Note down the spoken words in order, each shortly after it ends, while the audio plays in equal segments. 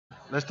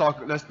Let's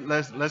talk.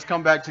 Let's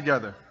come back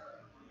together.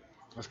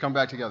 Let's come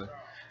back together.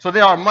 So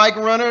they are mic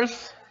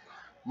runners,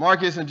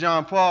 Marcus and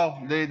John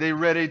Paul. They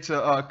ready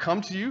to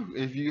come to you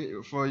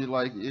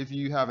if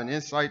you have an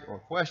insight or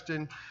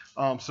question.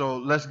 So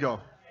let's go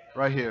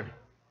right here.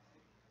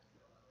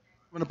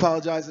 I'm gonna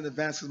apologize in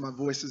advance because my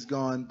voice is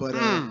gone. But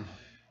you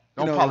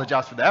Don't know,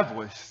 apologize for that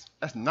voice.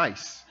 That's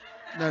nice.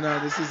 no,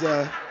 this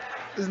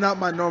is not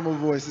my normal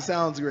voice. It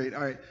sounds great.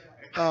 All right.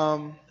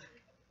 Um,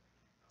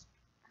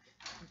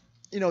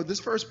 this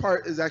first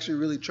part is actually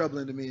really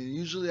troubling to me. And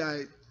usually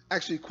I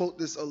actually quote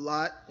this a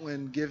lot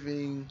when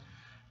giving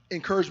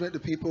encouragement to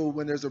people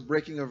when there's a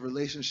breaking of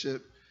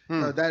relationship.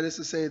 That is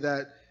to say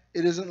that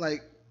it isn't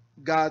like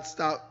God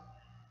stopped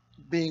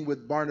being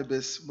with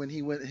Barnabas when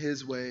he went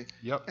his way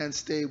Yep. and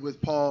stayed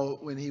with Paul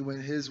when he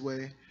went his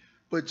way,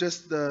 but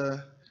just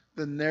the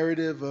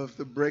narrative of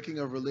the breaking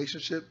of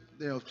relationship.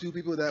 Two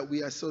people that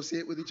we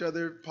associate with each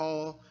other,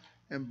 Paul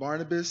and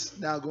Barnabas,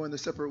 now going their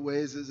separate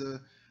ways is a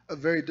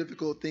very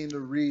difficult thing to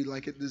read.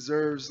 Like it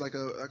deserves like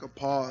a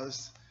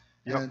pause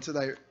Yep. and to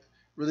like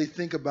really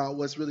think about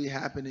what's really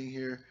happening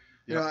here.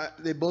 Yep.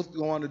 They both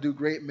go on to do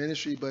great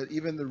ministry, but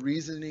even the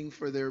reasoning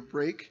for their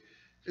break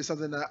is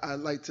something that I'd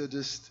like to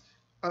just.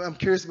 I'm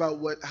curious about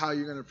how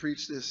you're going to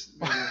preach this.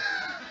 Maybe.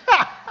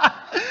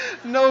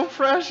 No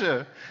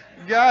pressure.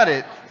 Got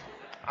it.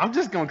 I'm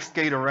just gonna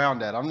skate around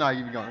that. I'm not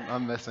even gonna.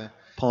 I'm messing.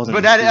 Paul's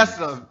But that's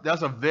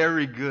a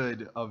very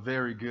good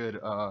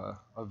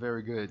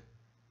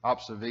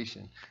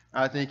observation.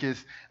 I think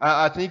it's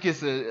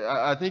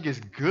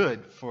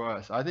good for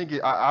us.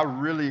 I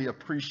really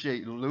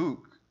appreciate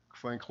Luke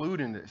for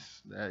including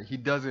this. He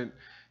doesn't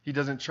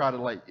try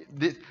to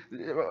this.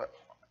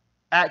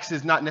 Acts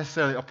is not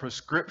necessarily a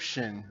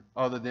prescription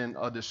other than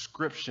a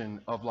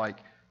description of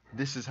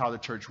this is how the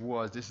church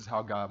was, this is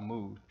how God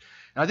moved.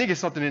 And I think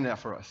it's something in that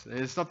for us.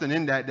 It's something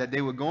in that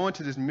they would go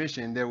into this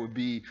mission, there would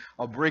be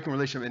a breaking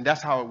relationship, and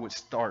that's how it would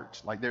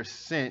start. Like they're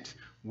sent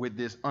with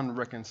this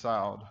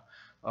unreconciled,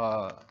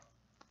 out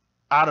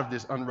of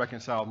this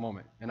unreconciled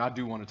moment. And I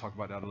do want to talk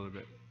about that a little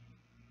bit.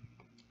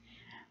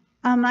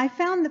 I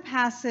found the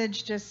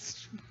passage to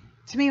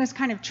me, it was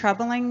kind of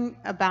troubling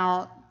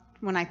about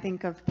when I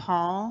think of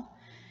Paul.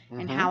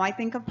 And how I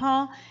think of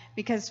Paul,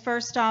 because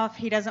first off,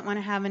 he doesn't want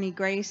to have any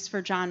grace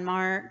for John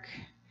Mark.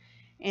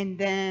 And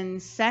then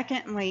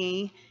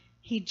secondly,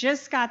 he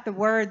just got the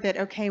word that,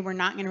 okay, we're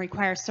not going to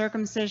require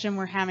circumcision.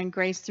 We're having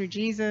grace through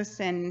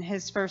Jesus. And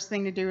his first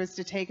thing to do is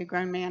to take a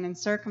grown man and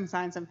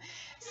circumcise him.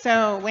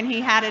 So when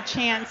he had a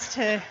chance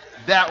to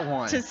stand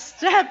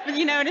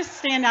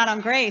out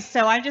on grace.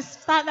 So I just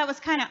thought that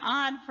was kind of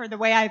odd for the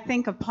way I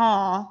think of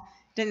Paul.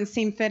 Didn't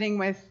seem fitting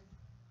with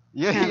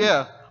him.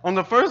 Yeah. On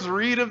the first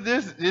read of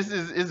this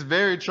is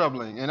very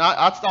troubling. And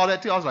I saw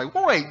that too. I was like,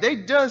 wait, they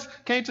just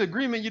came to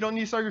agreement you don't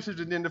need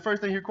circumcision. Then the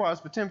first thing he requires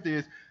for Timothy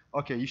is,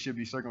 okay, you should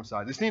be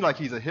circumcised. It seems like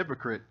he's a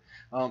hypocrite.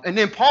 And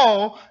then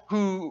Paul,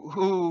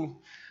 who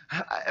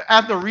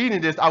after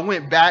reading this, I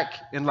went back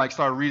and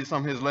started reading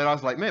some of his letters. I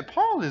was like, man,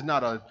 Paul is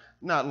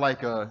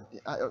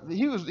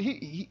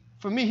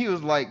for me, he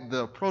was like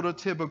the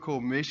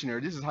prototypical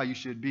missionary. This is how you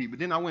should be. But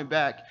then I went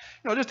back,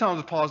 there's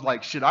times Paul's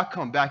like, should I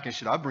come back and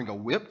should I bring a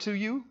whip to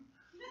you?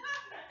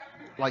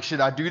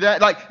 Should I do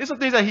that? It's some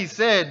things that he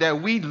said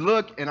that we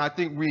look and I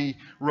think we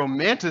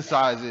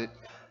romanticize it,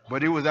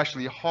 but it was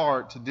actually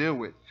hard to deal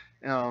with.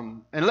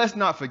 And let's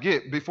not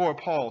forget, before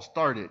Paul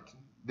started,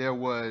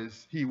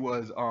 he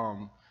was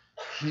a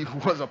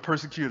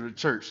persecutor of the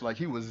church.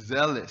 He was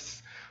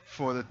zealous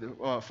for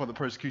the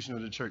persecution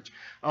of the church.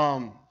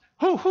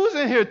 Who's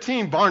in here,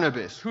 Team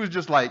Barnabas? Who's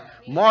just like,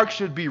 Mark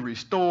should be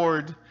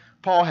restored.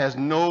 Paul has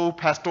no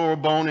pastoral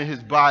bone in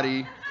his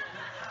body.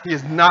 He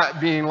is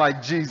not being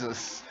like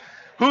Jesus.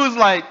 Who's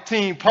like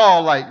Team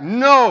Paul?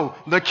 No,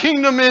 the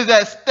kingdom is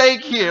at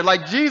stake here.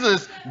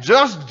 Jesus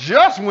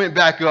just went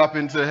back up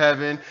into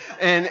heaven.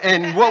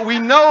 And what we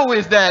know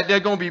is that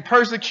there's going to be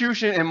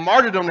persecution and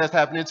martyrdom that's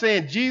happening.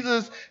 Saying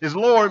Jesus is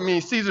Lord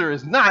means Caesar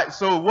is not.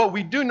 So what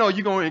we do know,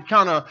 you're going to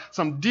encounter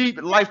some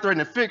deep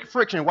life-threatening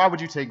friction. Why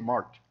would you take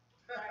Mark?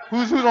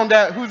 Who's on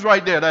that? Who's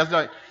right there? That's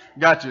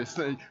gotcha.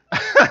 So,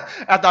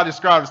 after I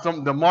described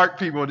the Mark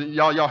people,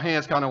 y'all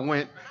hands kind of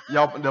went.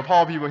 The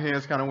Paul people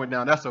hands kind of went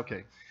down. That's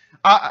okay.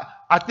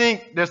 I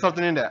think there's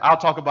something in that. I'll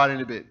talk about it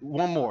in a bit.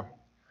 One more.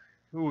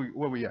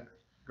 Where we at?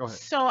 Go ahead.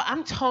 So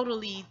I'm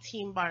totally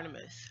Team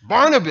Barnabas.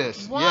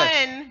 Barnabas. One,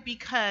 yes.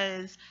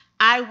 Because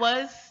I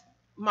was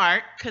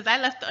Mark, because I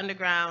left the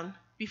underground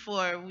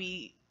before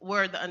we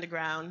were the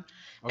underground.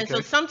 Okay. And so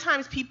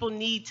sometimes people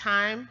need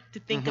time to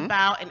think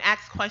about and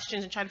ask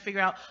questions and try to figure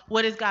out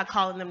what is God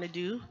calling them to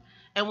do.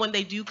 And when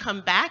they do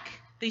come back,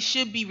 they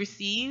should be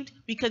received,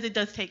 because it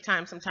does take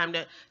time sometimes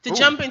to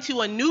jump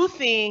into a new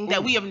thing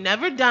that we have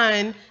never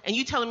done. And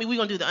you telling me we're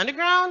going to do the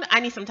underground? I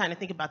need some time to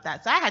think about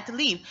that. So I had to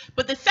leave.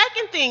 But the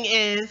second thing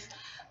is,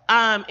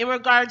 in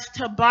regards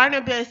to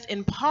Barnabas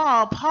and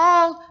Paul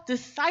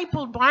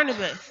discipled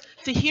Barnabas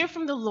to hear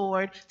from the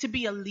Lord, to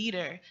be a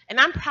leader. And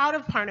I'm proud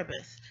of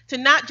Barnabas to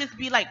not just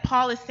be like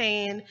Paul is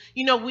saying,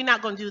 we're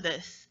not going to do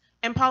this.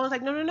 And Paul was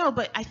like, no,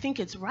 but I think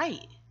it's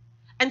right.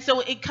 And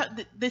so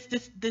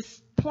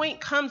this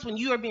point comes when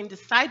you are being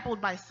discipled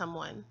by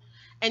someone,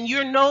 and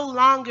you're no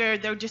longer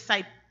their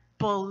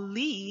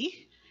disciplee.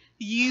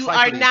 You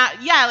are now,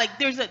 like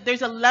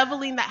there's a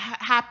leveling that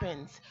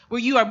happens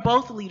where you are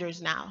both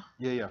leaders now.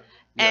 Yeah.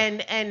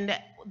 And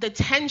the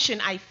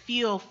tension I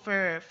feel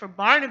for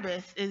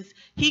Barnabas is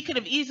he could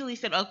have easily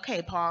said,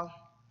 okay, Paul,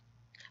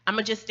 I'm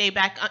gonna just stay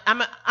back.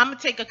 I'm gonna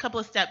take a couple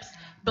of steps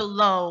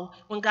below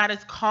when God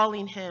is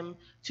calling him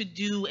to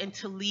do and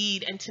to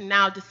lead and to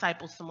now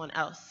disciple someone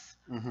else.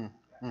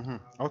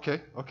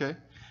 Okay.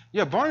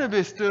 Yeah,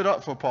 Barnabas stood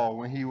up for Paul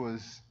when he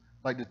was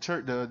like the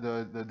church,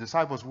 the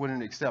disciples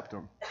wouldn't accept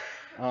him.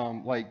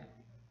 Like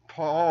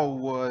Paul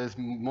was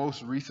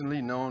most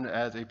recently known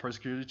as a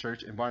persecutor of the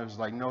church, and Barnabas was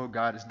like, no,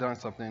 God has done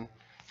something.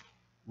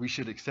 We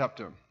should accept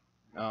him.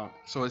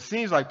 So it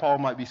seems like Paul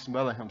might be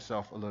smelling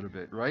himself a little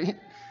bit, right?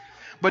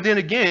 But then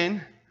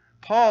again,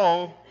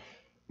 Paul,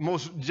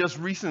 just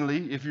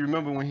recently, if you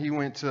remember when he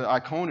went to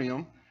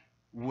Iconium,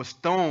 was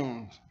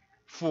stoned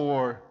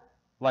for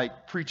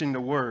like preaching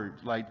the word.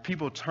 Like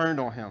people turned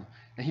on him,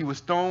 and he was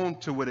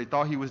stoned to where they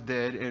thought he was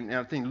dead. And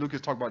I think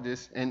Lucas talked about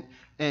this. And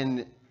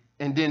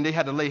then they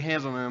had to lay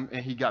hands on him,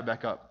 and he got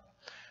back up.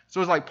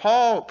 So it's like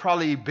Paul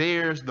probably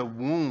bears the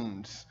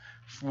wounds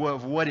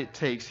of what it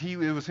takes. It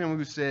was him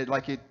who said,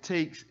 like,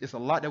 it's a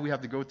lot that we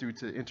have to go through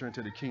to enter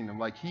into the kingdom.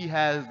 Like he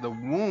has the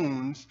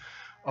wounds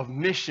of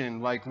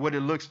mission, like what it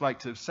looks like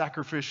to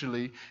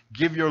sacrificially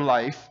give your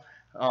life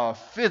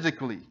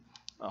physically,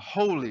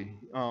 wholly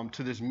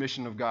to this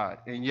mission of God.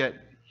 And yet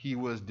he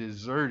was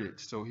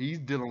deserted. So he's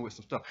dealing with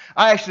some stuff.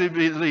 I actually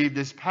believe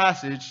this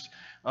passage,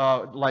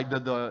 like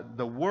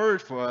the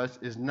word for us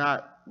is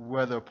not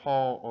whether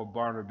Paul or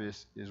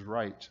Barnabas is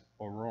right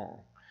or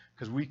wrong.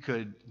 Because we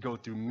could go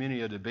through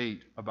many a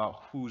debate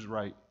about who's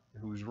right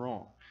and who's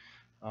wrong.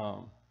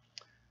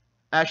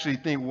 Actually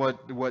think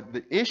what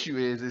the issue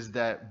is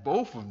that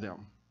both of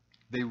them,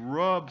 they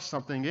rub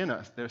something in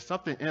us. There's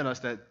something in us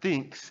that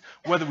thinks,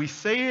 whether we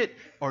say it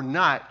or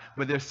not,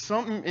 but there's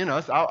something in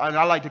us, and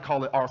I like to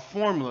call it our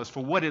formulas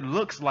for what it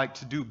looks like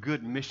to do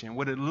good mission,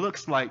 what it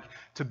looks like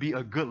to be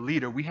a good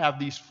leader. We have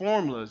these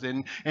formulas,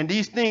 and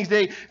these things,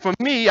 for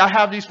me, I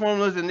have these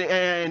formulas,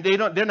 and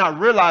they're not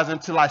realized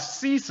until I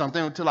see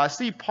something, until I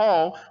see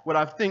Paul, what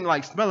I think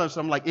like smelling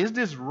something like, is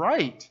this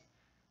right?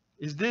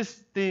 Is this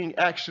thing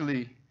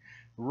actually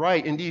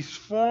right? And these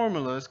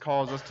formulas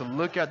cause us to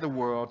look at the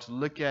world, to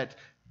look at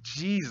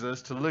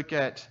Jesus, to look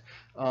at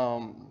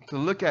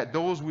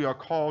those we are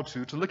called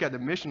to look at the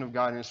mission of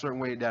God in a certain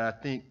way that I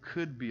think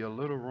could be a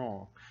little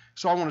wrong.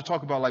 So I want to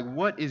talk about, like,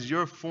 what is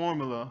your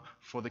formula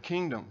for the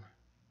kingdom?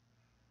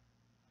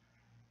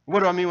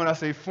 What do I mean when I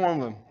say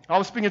formula? I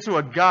was speaking to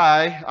a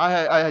guy.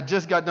 I had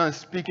just got done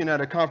speaking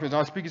at a conference. I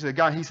was speaking to a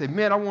guy. And he said,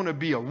 "Man, I want to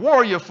be a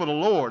warrior for the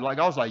Lord." Like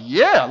I was like,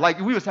 "Yeah." Like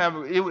we was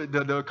having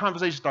the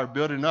conversation started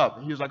building up.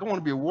 And he was like, "I want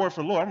to be a warrior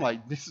for the Lord." I'm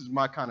like, "This is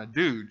my kind of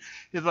dude."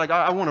 He's like,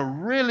 "I want to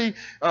really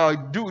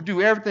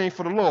do everything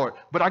for the Lord."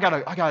 But I got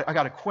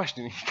a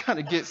question. He kind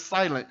of gets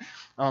silent,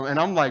 and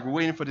I'm like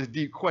waiting for this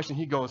deep question.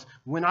 He goes,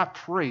 "When I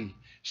pray,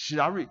 should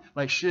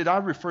I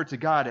refer to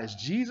God as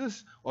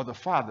Jesus or the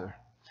Father?"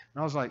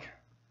 And I was like,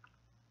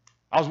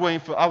 I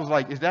was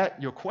like, is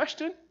that your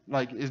question?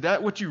 Like, is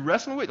that what you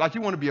wrestling with? Like,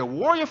 you want to be a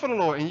warrior for the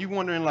Lord, and you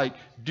wondering, like,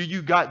 do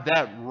you got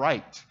that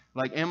right?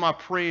 Like, am I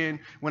praying,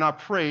 when I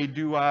pray,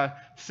 do I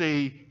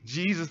say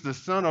Jesus the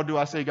Son, or do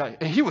I say God?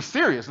 And he was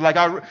serious. It's one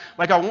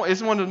of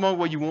those moments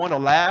where you want to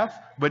laugh,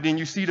 but then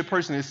you see the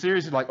person is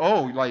serious. You're like,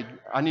 oh, like,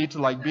 I need to,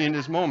 like, be in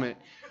this moment.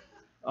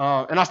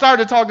 And I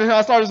started to talk to him.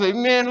 I started to say,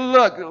 man,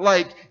 look,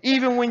 like,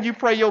 even when you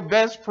pray your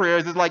best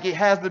prayers, it's like it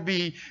has to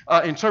be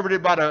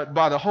interpreted by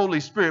the Holy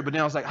Spirit. But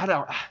then I was like,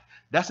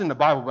 that's in the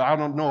Bible, but I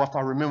don't know if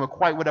I remember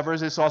quite what that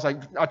verse is. So I was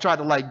like, I tried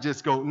to like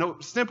just go, no,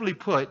 simply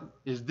put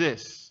is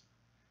this: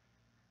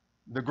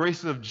 the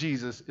grace of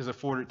Jesus is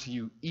afforded to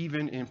you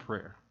even in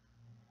prayer.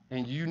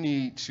 And you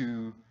need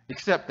to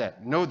accept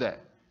that, know that.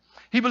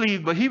 He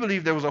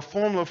believed there was a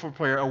formula for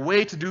prayer, a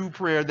way to do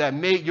prayer that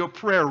made your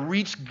prayer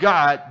reach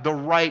God the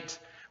right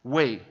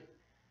way.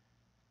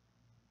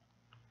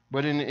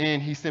 But in the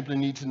end, he simply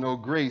needs to know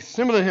grace.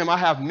 Similar to him, I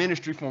have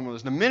ministry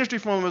formulas. The ministry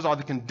formulas are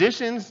the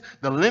conditions,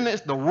 the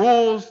limits, the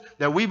rules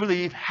that we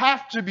believe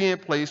have to be in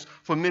place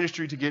for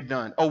ministry to get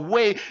done.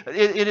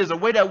 It is a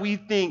way that we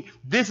think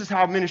this is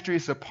how ministry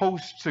is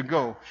supposed to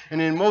go.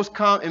 And in most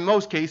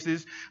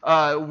cases,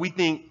 we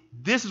think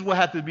this is what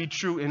has to be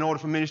true in order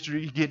for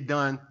ministry to get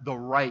done the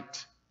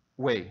right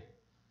way.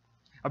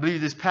 I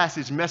believe this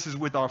passage messes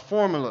with our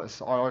formulas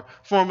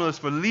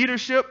for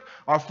leadership,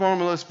 our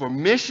formulas for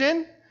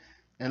mission,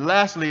 and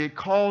lastly, it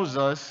calls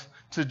us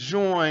to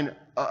join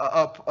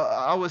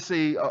I would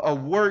say a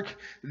work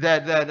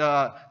that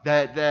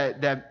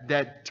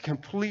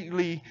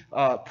completely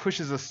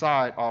pushes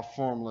aside our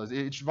formulas.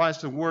 It tries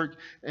to work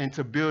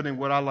into building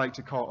what I like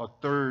to call a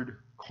third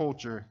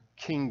culture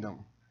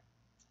kingdom.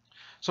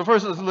 So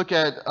first, let's look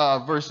at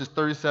verses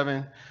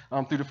 37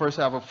 through the first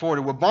half of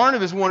 40. Well,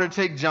 Barnabas wanted to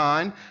take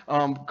John,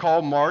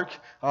 called Mark,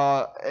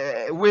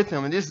 with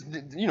him. And this,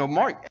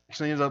 Mark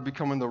actually ends up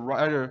becoming the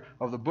writer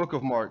of the book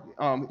of Mark.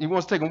 He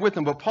wants to take him with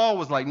him, but Paul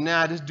was like,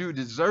 nah, this dude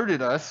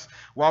deserted us.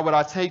 Why would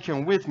I take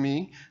him with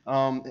me?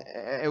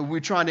 We're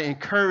trying to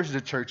encourage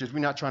the churches. We're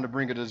not trying to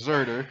bring a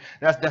deserter.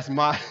 That's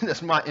my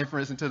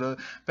inference into the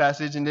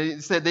passage. And they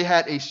said they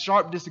had a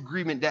sharp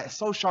disagreement, that's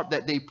so sharp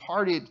that they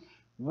parted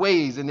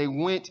ways, and they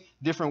went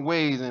different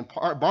ways. And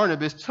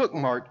Barnabas took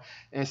Mark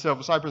and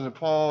Cyprus, and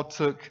Paul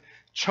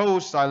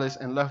chose Silas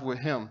and left with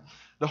him.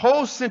 The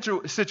whole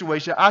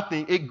situation, I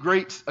think, it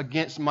grates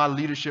against my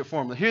leadership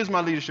formula. Here's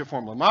my leadership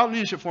formula. My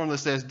leadership formula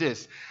says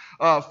this.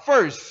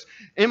 First,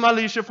 in my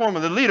leadership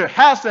formula, the leader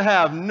has to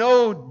have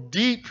no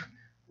deep,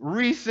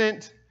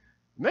 recent,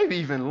 maybe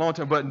even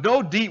long-term, but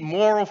no deep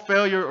moral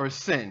failure or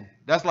sin.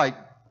 That's like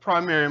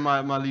primary in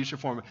my leadership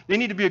formula. They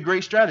need to be a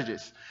great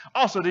strategist.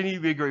 Also, they need to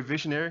be a great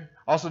visionary.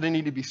 Also, they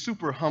need to be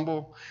super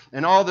humble.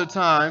 And all the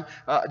time,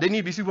 they need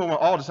to be super humble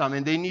all the time.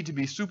 And they need to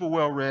be super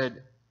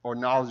well-read or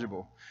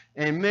knowledgeable.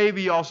 And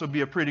maybe also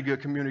be a pretty good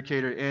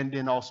communicator and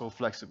then also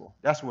flexible.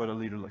 That's what a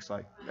leader looks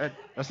like. That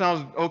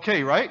sounds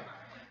okay, right?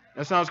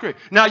 That sounds great.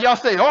 Now, y'all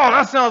say, oh,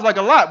 that sounds like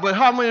a lot. But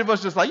how many of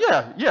us just like,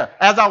 yeah.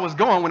 As I was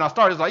going, when I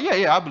started, it's like,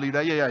 yeah, I believe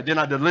that. Yeah. Then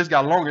the list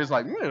got longer. It's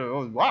like,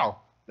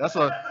 wow, that's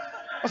a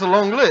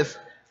long list.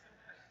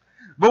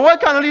 But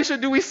what kind of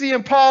leadership do we see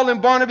in Paul and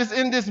Barnabas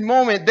in this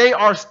moment? They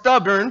are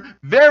stubborn,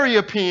 very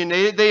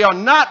opinionated. They are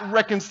not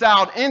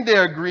reconciled in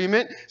their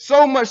agreement,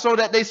 so much so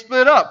that they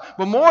split up.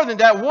 But more than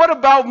that, what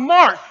about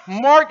Mark?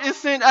 Mark is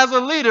sent as a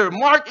leader.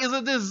 Mark is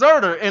a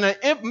deserter and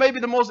maybe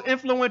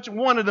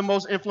one of the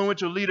most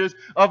influential leaders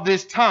of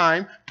this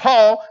time.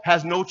 Paul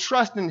has no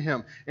trust in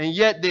him, and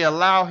yet they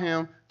allow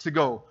him to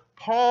go.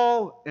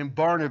 Paul and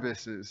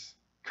Barnabas's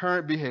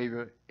current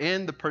behavior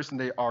and the person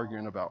they're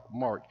arguing about,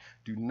 Mark,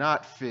 do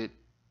not fit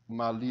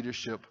my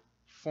leadership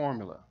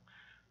formula.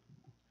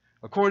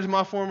 According to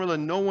my formula,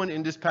 no one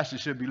in this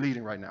passage should be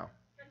leading right now.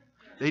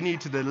 They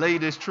need to delay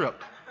this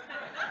trip.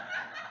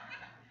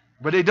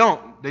 But they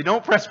don't. They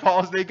don't press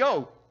pause, they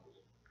go.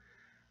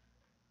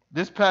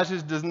 This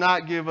passage does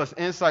not give us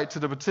insight to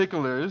the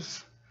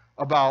particulars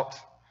about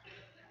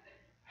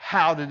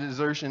how the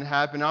desertion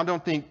happened. I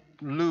don't think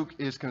Luke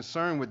is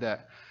concerned with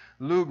that.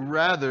 Luke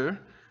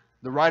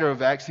the writer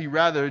of Acts, he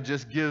rather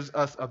just gives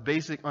us a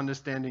basic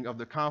understanding of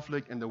the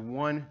conflict, and the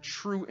one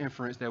true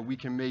inference that we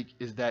can make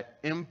is that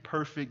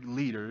imperfect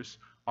leaders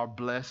are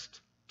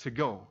blessed to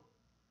go.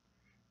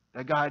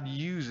 That God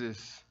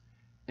uses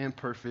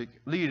imperfect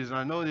leaders. And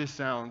I know this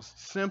sounds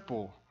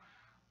simple,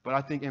 but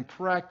I think in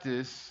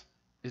practice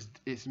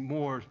it's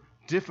more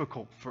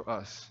difficult for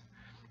us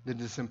than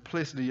the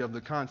simplicity of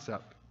the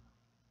concept.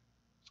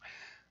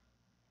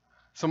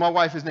 So my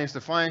wife is named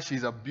Stephanie.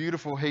 She's a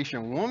beautiful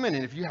Haitian woman.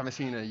 And if you haven't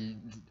seen her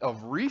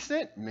of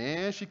recent,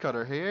 man, she cut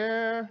her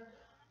hair.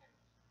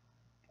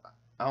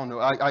 I don't know.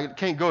 I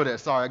can't go there.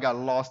 Sorry, I got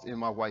lost in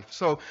my wife.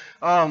 So,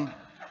 but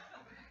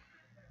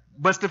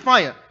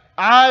Stephania,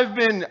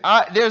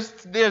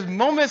 there's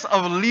moments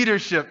of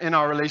leadership in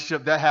our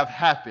relationship that have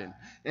happened.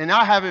 And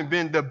I haven't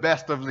been the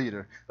best of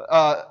leader.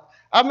 I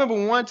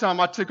remember one time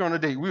I took her on a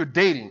date. We were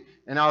dating.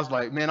 And I was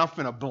like, man, I'm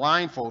finna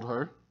blindfold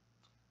her.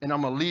 And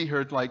I'm going to lead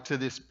her to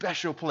this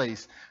special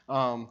place.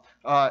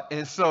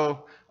 And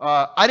so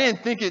I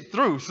didn't think it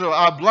through. So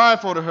I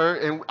blindfolded her,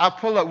 and I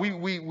pull up.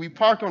 We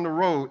park on the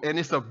road, and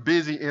it's a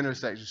busy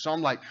intersection. So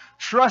I'm like,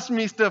 trust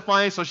me,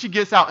 Stephanie. So she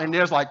gets out, and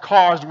there's like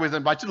cars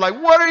whizzing by. She's like,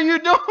 what are you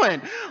doing?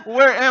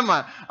 Where am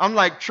I? I'm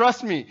like,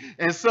 trust me.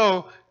 And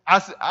so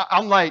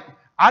I'm like,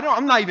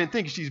 I'm not even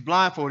thinking she's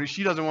blindfolded.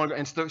 She doesn't want to go.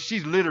 And so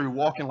she's literally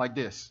walking like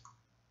this.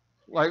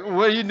 Like,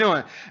 what are you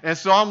doing? And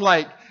so I'm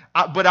like,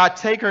 but I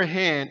take her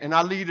hand and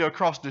I lead her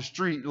across the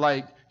street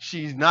like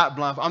she's not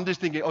blind. I'm just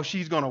thinking, oh,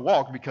 she's going to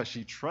walk because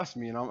she trusts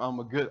me and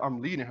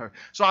I'm leading her.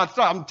 So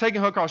I'm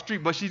taking her across the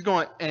street, but she's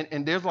going,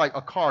 and there's like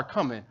a car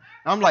coming.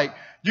 I'm like,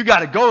 you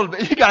got to go,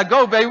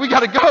 baby, we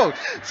got to go.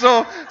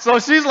 So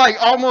she's like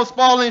almost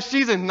falling.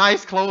 She's in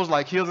nice clothes,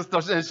 like heels and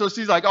stuff. And so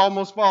she's like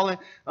almost falling.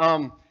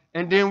 And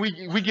then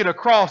we get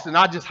across and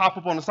I just hop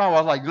up on the sidewalk.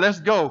 I was like, let's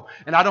go.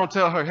 And I don't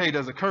tell her, hey,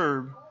 there's a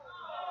curb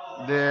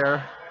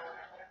there.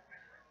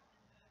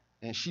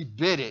 And she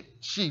bit it.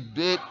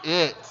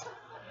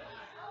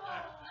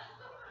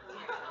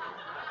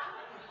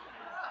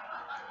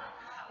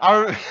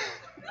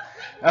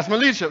 That's my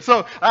leadership.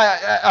 So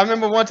I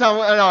remember one time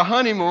at our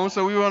honeymoon.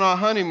 So we were on our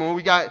honeymoon.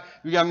 We got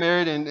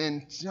married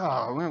in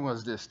when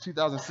was this?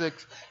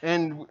 2006.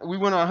 And we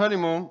went on our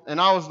honeymoon. And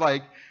I was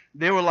like,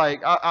 they were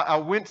like, I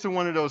went to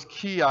one of those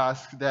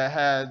kiosks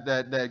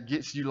that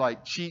gets you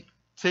like cheap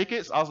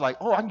tickets. I was like,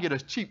 oh, I can get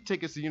us cheap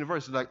tickets to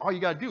university. Like, all you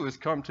got to do is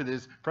come to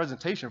this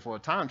presentation for a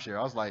timeshare.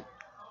 I was like,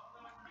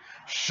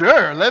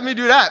 sure, let me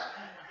do that.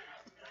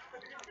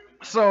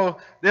 So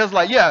there's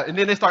like, yeah. And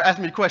then they start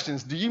asking me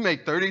questions. Do you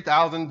make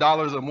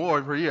 $30,000 or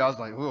more per year? I was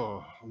like,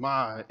 oh,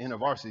 my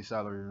InterVarsity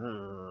salary,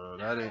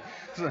 that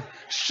ain't.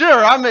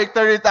 Sure, I make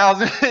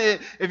 30,000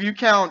 if you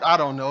count, I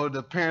don't know,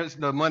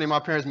 the money my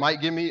parents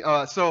might give me.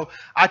 So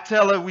I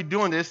tell her we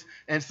doing this,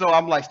 and so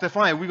I'm like,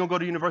 Stefania, we gonna go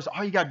to university.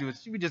 All you gotta do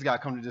is we just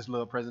gotta come to this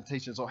little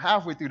presentation. So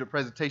halfway through the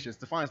presentation,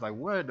 Stefania's like,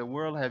 what in the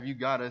world have you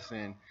got us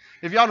in?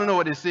 If y'all don't know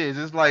what this is,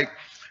 it's like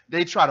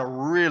they try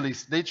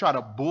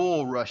to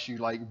bull rush you,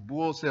 like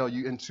bull sell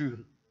you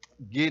into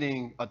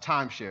getting a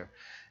timeshare.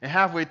 And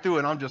halfway through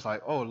it, I'm just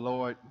like, oh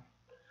Lord.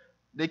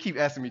 They keep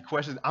asking me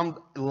questions. I'm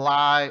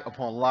lie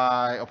upon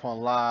lie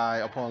upon lie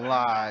upon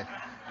lie.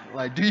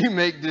 Like, do you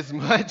make this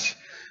much?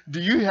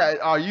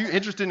 Are you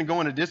interested in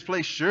going to this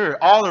place? Sure.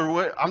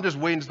 I'm just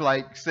waiting to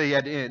like say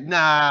at the end,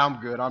 nah, I'm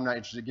good. I'm not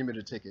interested. Give me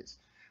the tickets.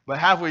 But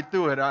halfway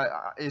through it,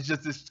 it's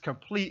just this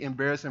complete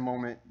embarrassing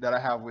moment that I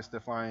have with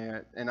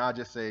Stefania, and I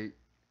just say,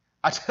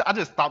 I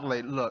just stop.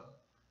 Like, look,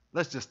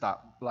 let's just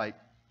stop. Like,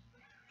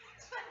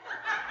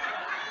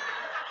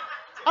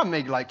 I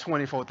make like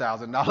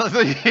 $24,000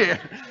 a year.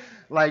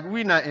 Like,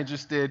 we're not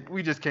interested.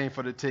 We just came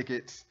for the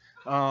tickets.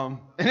 And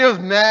there was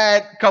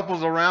mad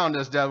couples around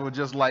us that were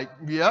just like,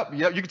 yep.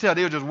 You could tell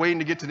they were just waiting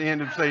to get to the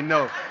end and say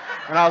no.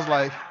 And I was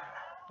like,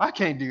 I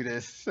can't do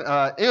this.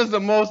 It was the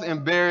most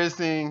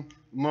embarrassing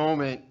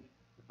moment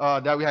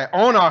that we had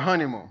on our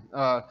honeymoon.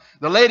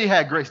 The lady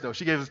had grace, though.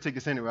 She gave us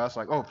tickets anyway. I was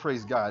like, oh,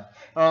 praise God.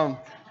 But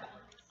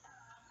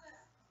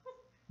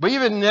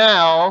even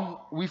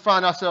now, we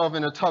find ourselves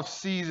in a tough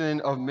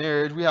season of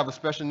marriage. We have a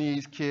special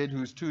needs kid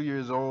who's 2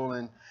 years old,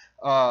 and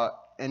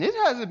it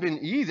hasn't been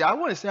easy. I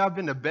want to say I've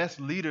been the best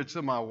leader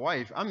to my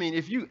wife. I mean,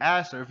 if you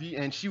asked her,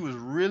 and she was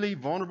really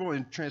vulnerable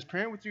and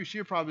transparent with you,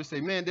 she'll probably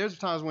say, man, there's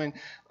times when,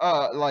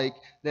 like,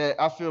 that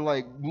I feel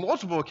like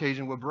multiple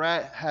occasions where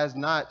Brad has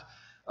not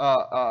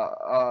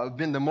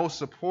been the most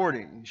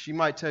supporting. She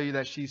might tell you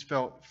that she's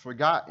felt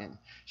forgotten.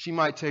 She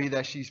might tell you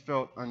that she's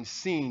felt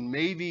unseen,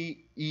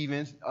 maybe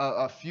even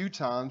a few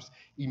times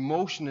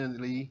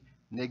emotionally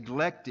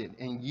neglected.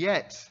 And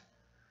yet,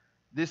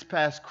 this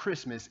past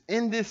Christmas,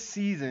 in this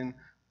season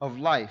of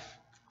life,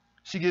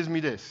 she gives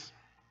me this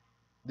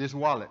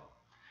wallet.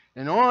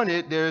 And on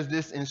it, there's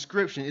this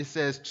inscription. It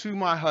says, to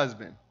my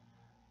husband,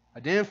 I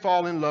didn't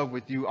fall in love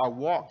with you. I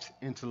walked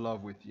into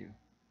love with you.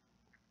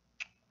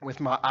 With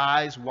my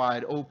eyes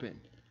wide open,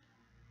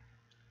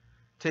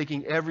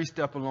 taking every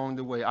step along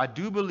the way. I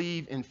do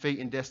believe in fate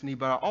and destiny,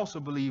 but I also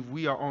believe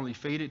we are only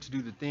fated to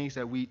do the things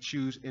that we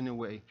choose in a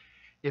way.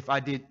 If I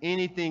did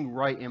anything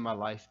right in my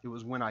life, it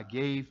was when I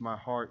gave my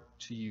heart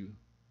to you.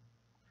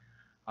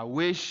 I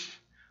wish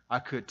I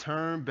could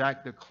turn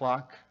back the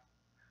clock.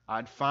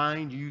 I'd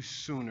find you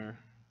sooner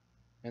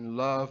and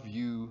love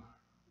you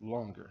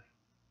longer.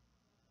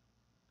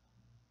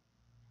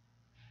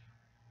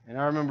 And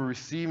I remember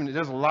receiving it.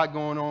 There's a lot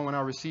going on when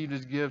I received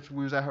this gift.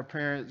 We was at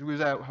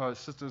her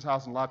sister's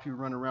house, and a lot of people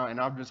running around, and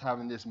I'm just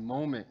having this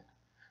moment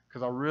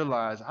because I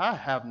realized I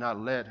have not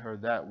led her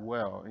that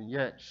well, and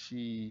yet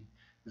she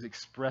is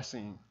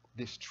expressing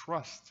this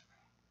trust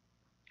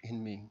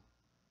in me.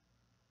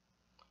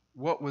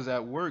 What was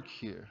at work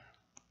here?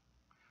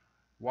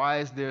 Why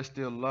is there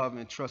still love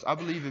and trust? I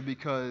believe it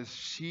because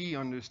she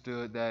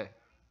understood that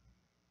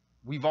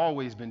we've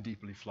always been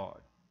deeply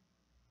flawed.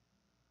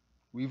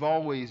 We've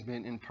always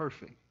been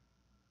imperfect.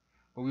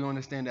 But we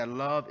understand that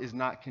love is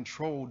not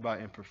controlled by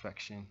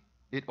imperfection.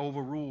 It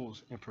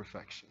overrules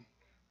imperfection.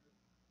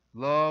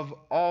 Love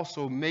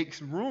also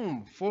makes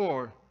room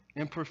for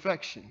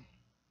imperfection.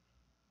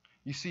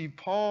 You see,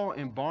 Paul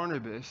and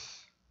Barnabas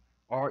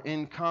are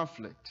in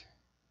conflict.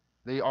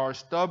 They are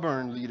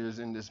stubborn leaders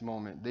in this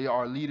moment. They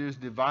are leaders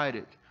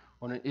divided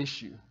on an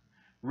issue.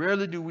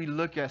 Rarely do we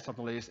look at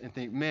something like this and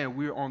think, man,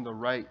 we're on the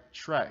right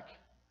track.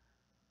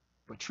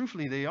 But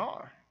truthfully, they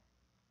are.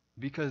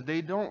 Because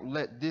they don't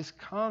let this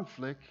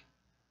conflict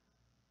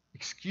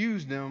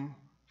excuse them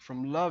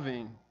from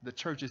loving the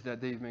churches that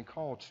they've been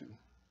called to.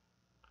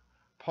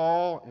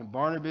 Paul and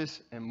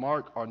Barnabas and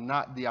Mark are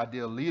not the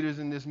ideal leaders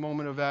in this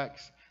moment of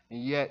Acts,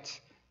 and yet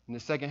in the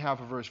second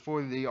half of verse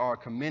 40, they are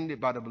commended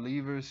by the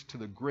believers to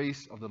the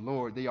grace of the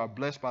Lord. They are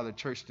blessed by the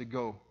church to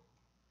go.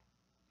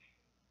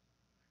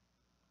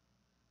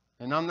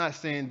 And I'm not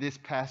saying this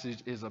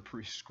passage is a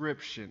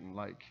prescription,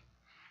 like,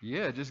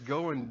 yeah, just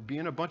go and be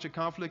in a bunch of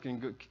conflict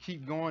and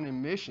keep going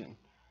in mission.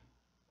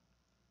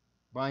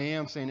 But I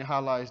am saying it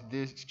highlights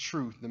this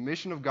truth. The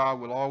mission of God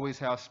will always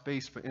have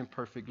space for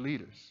imperfect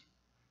leaders.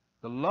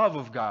 The love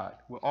of God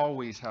will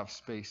always have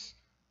space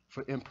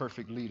for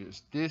imperfect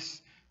leaders.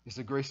 This is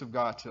the grace of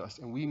God to us,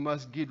 and we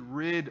must get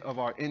rid of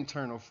our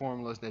internal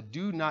formulas that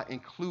do not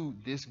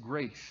include this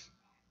grace.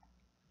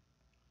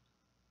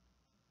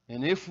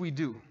 And if we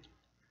do,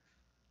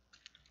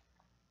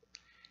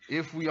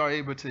 if we are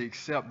able to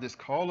accept this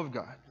call of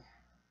God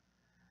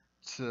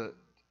to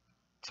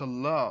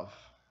love,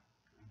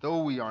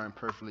 though we are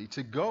imperfectly,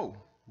 to go,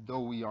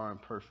 though we are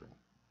imperfect,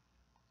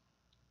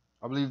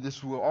 I believe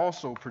this will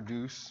also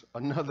produce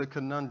another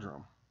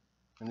conundrum,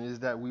 and it is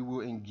that we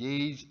will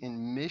engage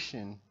in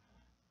mission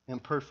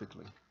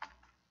imperfectly.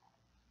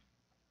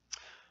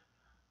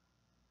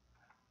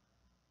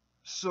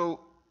 So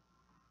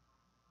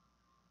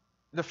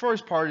the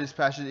first part of this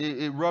passage,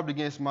 it rubbed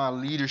against my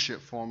leadership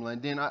formula.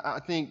 And then I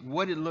think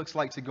what it looks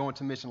like to go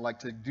into mission, like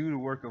to do the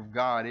work of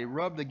God, it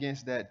rubbed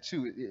against that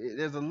too.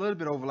 There's a little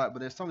bit of overlap, but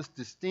there's something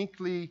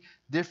distinctly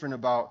different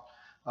about,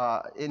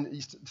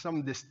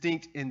 something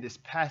distinct in this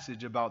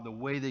passage about the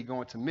way they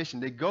go into mission.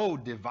 They go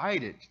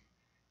divided.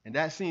 And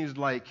that seems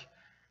like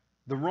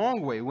the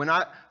wrong way.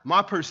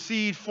 My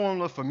perceived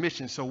formula for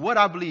mission, so what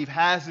I believe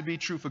has to be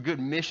true for good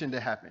mission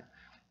to happen.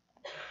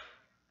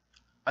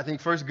 I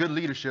think first, good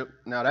leadership.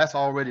 Now, that's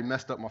already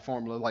messed up my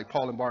formula, like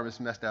Paul and Barnabas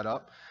messed that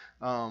up.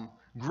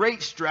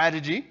 Great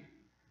strategy,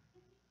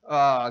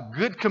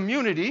 good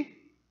community,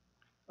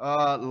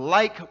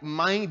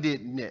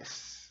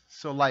 like-mindedness.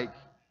 So, like,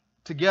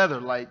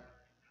 together, like,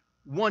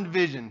 one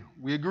vision,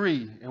 we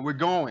agree, and we're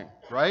going,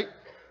 right?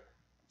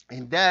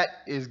 And that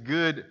is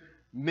good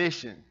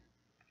mission.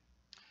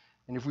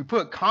 And if we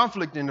put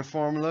conflict in the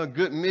formula,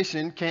 good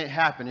mission can't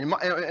happen. In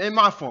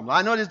my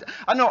formula,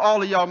 I know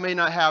all of y'all may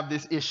not have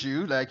this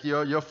issue, like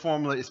your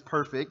formula is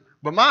perfect,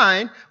 but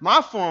my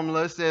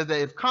formula says that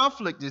if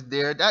conflict is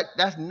there,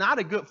 that's not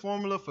a good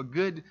formula for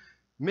good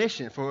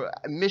mission,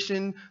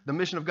 the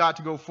mission of God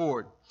to go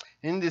forward.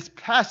 In this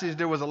passage,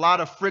 there was a lot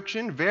of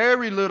friction,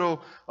 very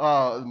little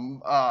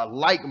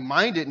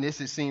like-mindedness,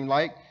 it seemed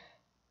like.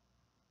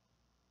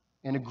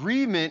 And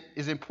agreement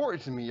is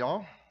important to me,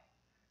 y'all.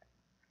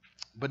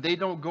 But they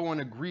don't go in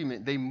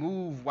agreement. They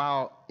move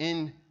while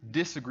in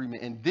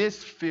disagreement. And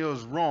this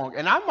feels wrong.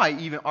 And I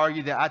might even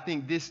argue that I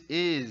think this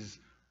is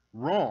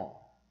wrong.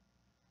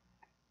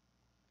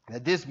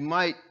 That this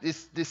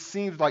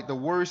seems like the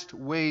worst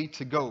way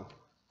to go.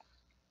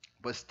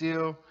 But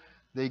still,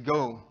 they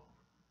go.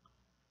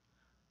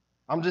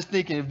 I'm just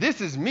thinking, if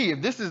this is me,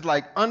 if this is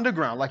like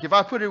underground, like if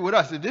I put it with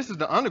us, if this is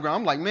the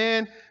underground, I'm like,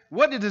 man,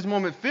 what did this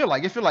moment feel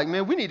like? It feel like,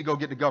 man, we need to go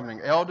get the governing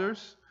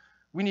elders.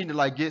 We need to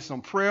like get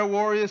some prayer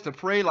warriors to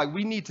pray. Like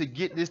we need to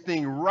get this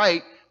thing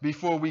right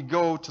before we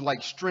go to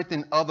like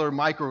strengthen other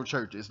micro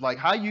churches. Like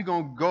how you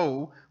gonna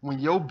go when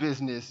your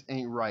business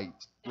ain't right?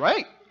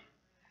 Right?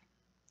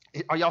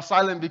 Are y'all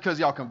silent because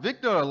y'all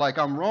convicted or like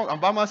I'm wrong? I'm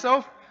by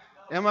myself?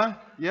 Am I?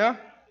 Yeah?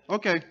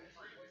 Okay.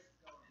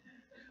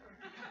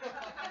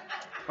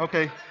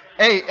 Okay.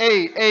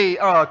 Hey,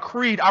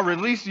 Creed, I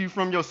release you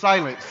from your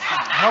silence.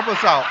 Help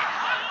us out.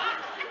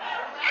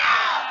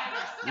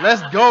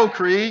 Let's go,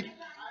 Creed.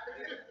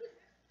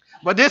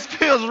 But this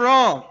feels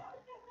wrong.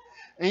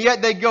 And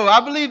yet they go.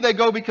 I believe they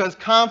go because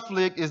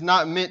conflict is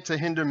not meant to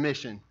hinder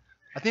mission.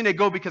 I think they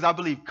go because I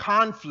believe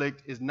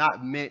conflict is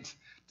not meant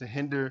to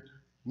hinder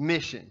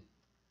mission.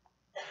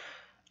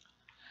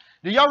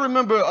 Do y'all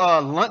remember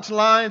lunch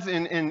lines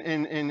in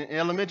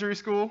elementary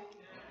school?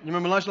 You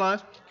remember lunch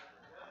lines?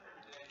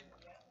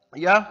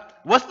 Yeah?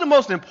 What's the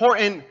most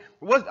important?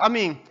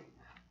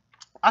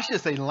 I should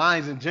say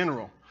lines in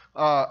general.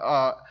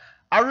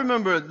 I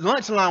remember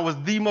lunch line was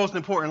the most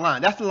important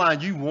line. That's the line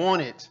you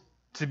wanted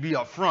to be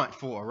up front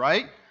for,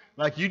 right?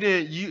 Like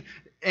you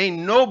ain't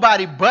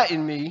nobody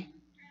butting me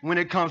when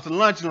it comes to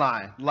lunch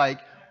line. Like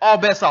all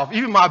bets off.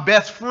 Even my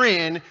best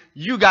friend,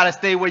 you got to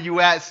stay where you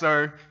at,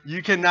 sir.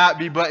 You cannot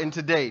be butting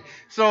today.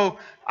 So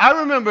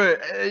I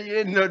remember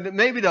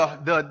maybe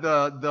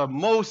the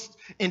most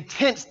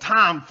intense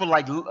time for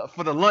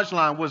the lunch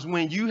line was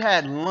when you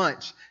had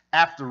lunch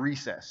after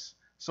recess.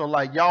 So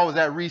like y'all was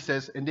at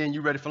recess and then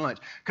you ready for lunch.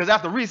 Because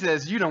after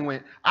recess,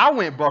 I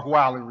went buck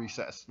wild in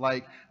recess.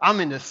 Like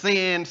I'm in the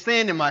sand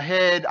in my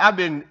head. I've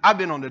been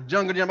on the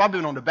jungle gym. I've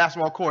been on the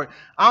basketball court.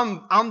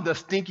 I'm the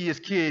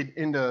stinkiest kid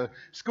in the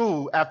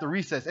school after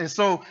recess. And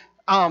so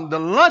the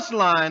lunch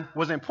line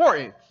was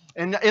important.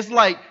 And it's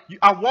like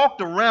I walked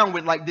around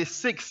with like this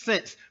sixth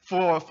sense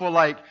for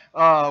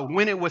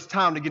when it was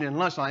time to get in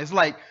lunch line. It's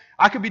like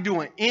I could be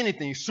doing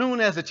anything.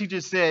 Soon as the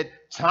teacher said,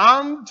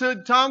 time to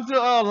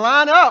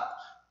line up.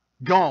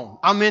 Gone.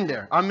 I'm in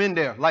there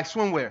like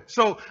swimwear.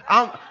 So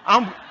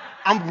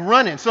I'm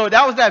running. So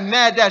that was that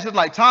mad dash. It's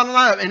like time to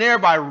line up and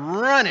everybody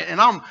running.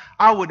 And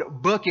I would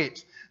book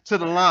it to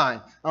the line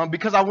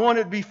because I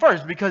wanted to be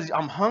first because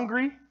I'm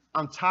hungry.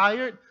 I'm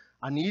tired.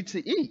 I need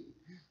to eat.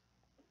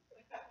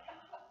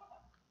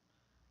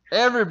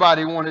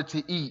 Everybody wanted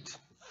to eat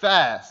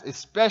fast,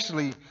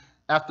 especially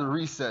after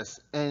recess.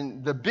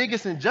 And the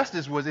biggest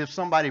injustice was if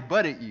somebody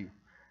butted you.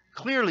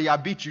 Clearly, I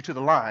beat you to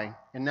the line,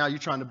 and now you're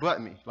trying to butt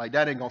me. Like,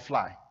 that ain't going to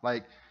fly.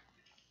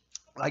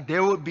 Like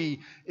there would be,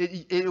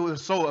 it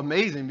was so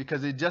amazing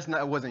because it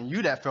wasn't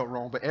you that felt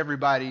wrong, but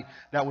everybody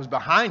that was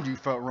behind you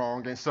felt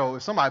wrong. And so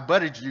if somebody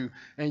butted you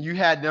and you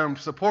had them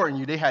supporting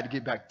you, they had to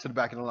get back to the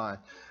back of the line.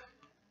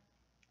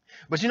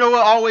 But you know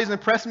what always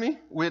impressed me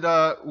with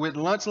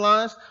lunch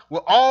lines?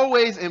 What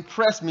always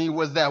impressed me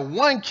was that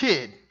one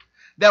kid,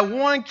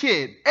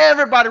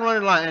 everybody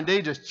running the line, and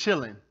they just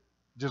chilling,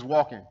 just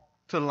walking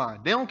to the line.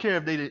 They don't care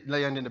if they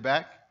land in the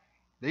back.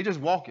 They just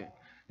walking.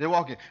 They're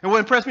walking. And what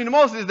impressed me the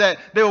most is that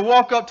they would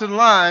walk up to the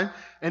line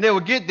and they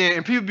would get there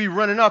and people be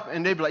running up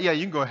and they'd be like, yeah,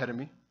 you can go ahead of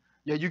me.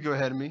 Yeah, you go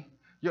ahead of me.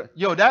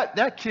 Yo,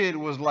 that kid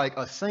was like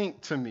a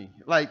saint to me.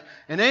 Like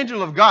an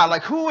angel of God.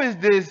 Like who is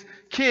this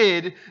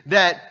kid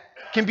that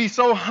can be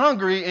so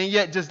hungry and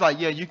yet just like,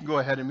 yeah, you can go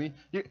ahead of me.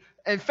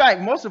 In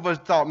fact, most of us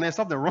thought, man,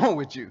 something wrong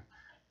with you.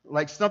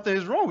 Like something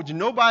is wrong with you.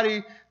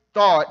 Nobody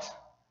thought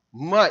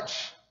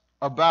much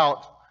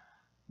about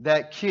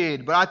that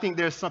kid, but I think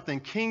there's something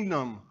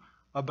kingdom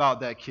about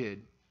that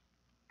kid.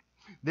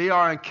 They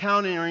are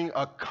encountering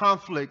a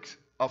conflict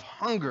of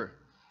hunger.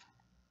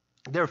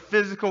 Their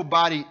physical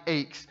body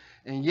aches,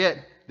 and yet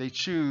they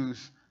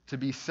choose to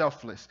be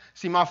selfless.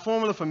 See, my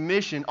formula for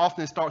mission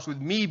often starts with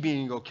me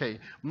being okay.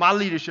 My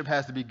leadership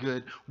has to be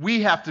good.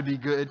 We have to be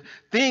good.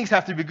 Things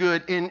have to be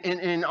good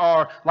in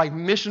our like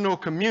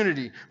missional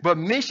community. But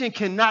mission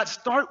cannot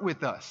start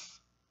with us.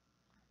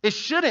 It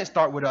shouldn't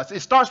start with us.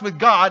 It starts with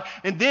God,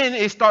 and then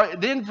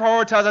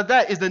prioritize of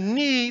that is the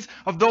needs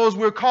of those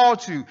we're called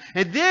to.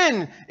 And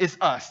then it's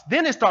us.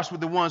 Then it starts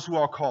with the ones who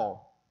are called.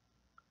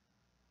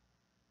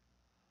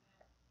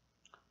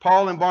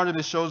 Paul and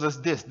Barnabas shows us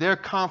this. Their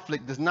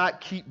conflict does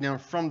not keep them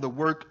from the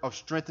work of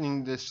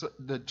strengthening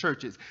the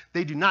churches.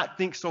 They do not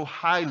think so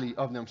highly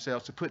of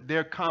themselves to put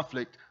their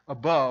conflict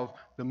above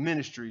the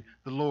ministry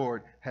the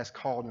Lord has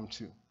called them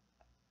to.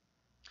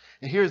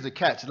 And here's the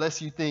catch.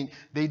 Lest you think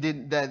they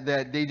did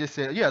that they just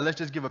said, yeah, let's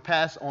just give a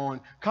pass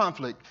on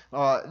conflict.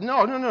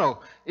 No.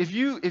 If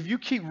you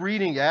keep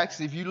reading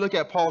Acts, if you look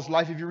at Paul's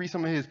life, if you read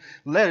some of his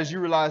letters, you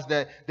realize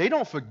that they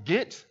don't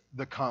forget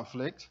the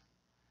conflict.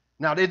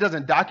 Now, it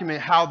doesn't document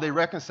how they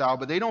reconcile,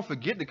 but they don't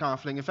forget the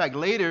conflict. In fact,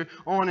 later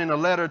on in a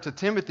letter to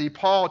Timothy,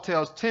 Paul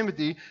tells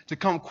Timothy to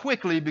come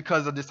quickly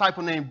because a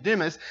disciple named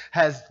Demas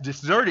has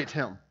deserted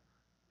him.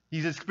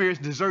 He's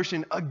experienced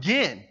desertion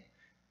again.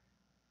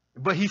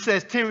 But he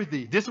says,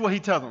 Timothy, this is what he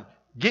tells him.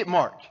 Get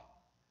Mark.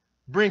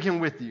 Bring him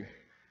with you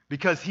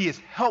because he is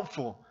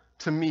helpful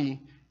to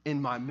me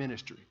in my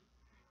ministry.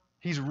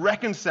 He's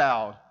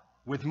reconciled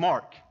with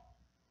Mark.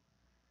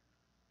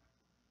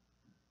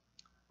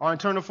 Our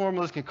internal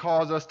formulas can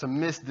cause us to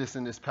miss this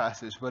in this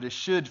passage, but it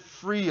should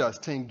free us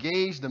to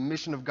engage the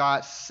mission of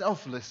God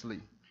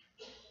selflessly.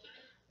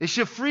 It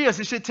should free us.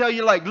 It should tell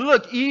you, like,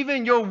 look,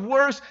 even your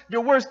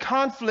worst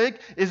conflict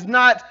is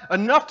not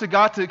enough to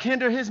God to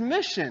hinder his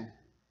mission.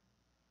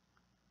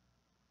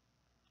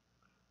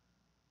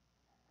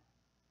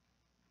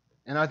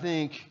 And I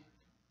think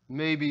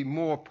maybe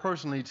more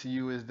personally to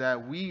you is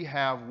that we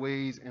have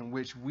ways in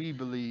which we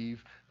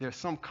believe there's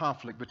some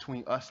conflict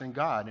between us and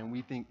God, and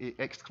we think it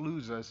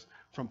excludes us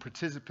from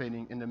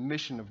participating in the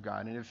mission of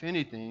God. And if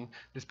anything,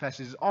 this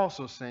passage is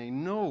also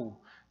saying, no,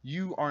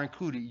 you are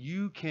included.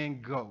 You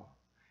can go.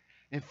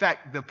 In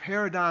fact, the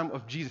paradigm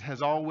of Jesus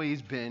has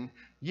always been,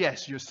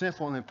 yes, you're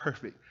sinful and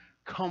imperfect.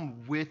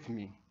 Come with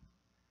me.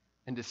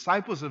 And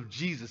disciples of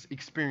Jesus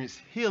experience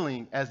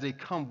healing as they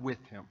come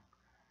with him.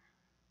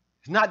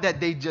 It's not that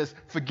they just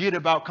forget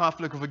about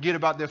conflict or forget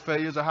about their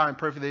failures or how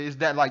imperfect they are. It's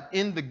that like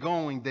in the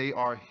going, they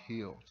are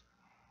healed.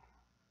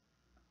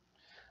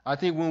 I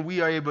think when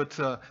we are able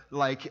to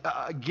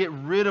get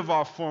rid of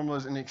our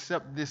formulas and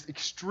accept this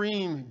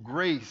extreme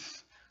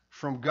grace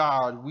from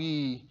God,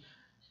 we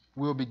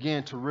will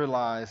begin to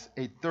realize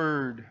a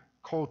third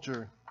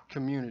culture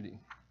community.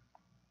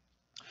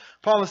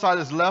 Paul and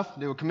Silas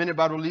left. They were commended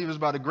by the believers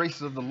by the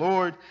graces of the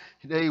Lord.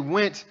 They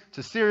went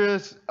to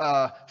Syria,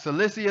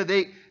 Cilicia.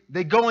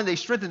 They go and they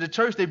strengthen the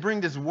church. They bring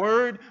this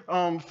word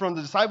from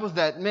the disciples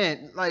that,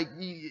 man, like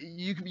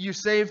you're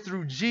saved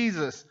through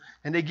Jesus.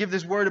 And they give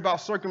this word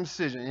about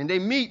circumcision. And they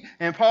meet,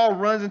 and Paul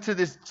runs into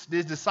this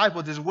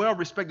disciple, this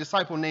well-respected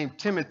disciple named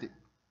Timothy,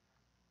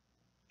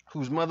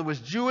 whose mother was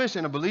Jewish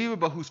and a believer,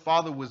 but whose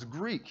father was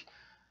Greek.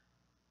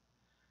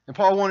 And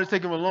Paul wanted to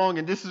take him along,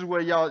 and this is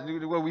where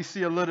we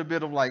see a little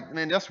bit of like,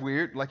 man, that's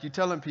weird. Like you're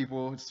telling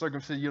people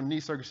circumcision, you don't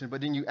need circumcision,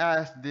 but then you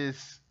ask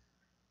this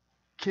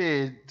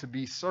kid to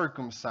be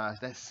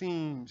circumcised. That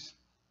seems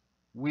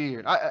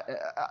weird.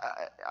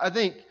 I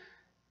think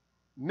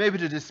maybe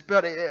to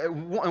dispel it,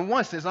 in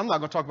one sense, I'm not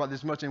going to talk about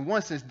this much. In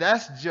one sense,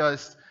 that's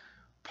just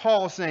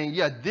Paul saying,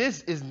 yeah,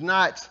 this is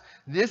not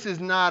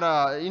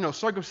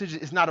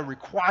circumcision is not a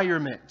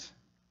requirement.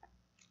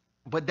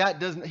 But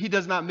he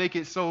does not make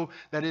it so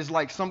that it's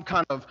like some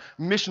kind of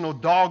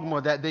missional dogma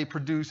that they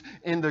produce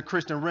in the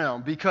Christian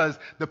realm, because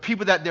the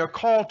people that they're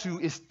called to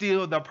is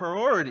still the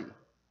priority.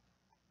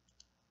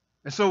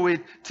 And so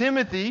with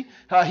Timothy,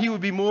 he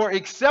would be more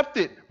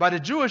accepted by the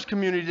Jewish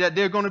community that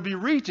they're going to be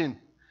reaching.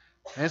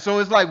 And so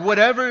it's like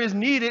whatever is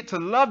needed to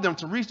love them,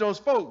 to reach those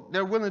folk,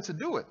 they're willing to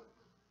do it.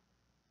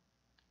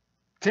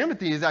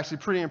 Timothy is actually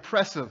pretty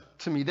impressive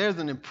to me. There's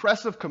an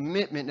impressive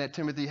commitment that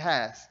Timothy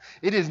has.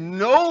 It is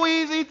no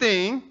easy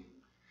thing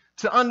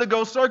to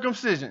undergo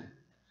circumcision.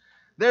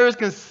 There is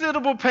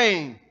considerable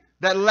pain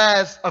that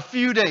lasts a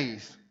few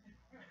days.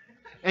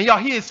 And y'all,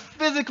 he is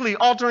physically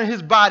altering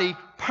his body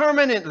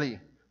permanently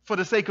for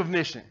the sake of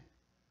mission.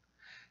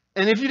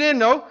 And if you didn't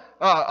know,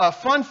 a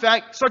fun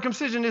fact,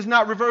 circumcision is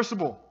not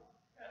reversible.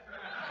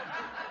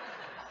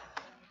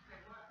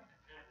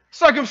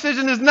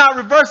 Circumcision is not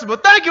reversible.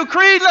 Thank you,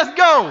 Creed. Let's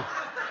go.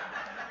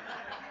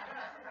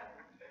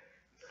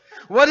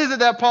 What is it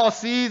that Paul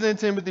sees in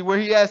Timothy where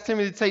he asks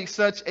Timothy to take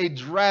such a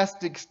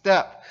drastic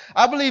step?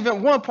 I believe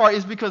in one part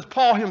is because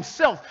Paul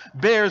himself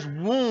bears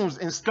wounds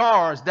and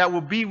scars that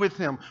will be with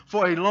him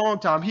for a long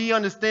time. He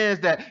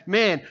understands that,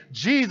 man,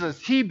 Jesus,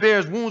 he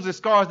bears wounds and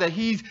scars that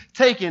he's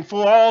taken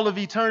for all of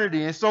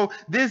eternity. And so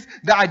the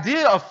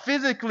idea of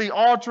physically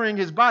altering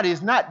his body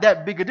is not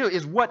that big a deal.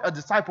 It's what a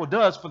disciple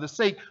does for the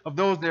sake of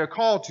those they're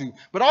called to.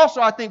 But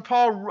also I think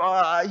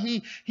Paul,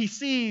 he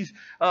sees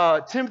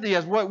Timothy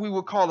as what we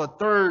would call a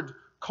third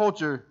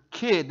culture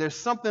kid. There's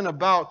something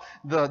about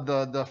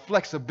the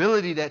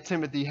flexibility that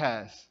Timothy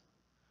has.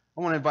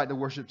 I want to invite the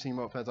worship team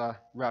up as I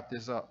wrap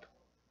this up.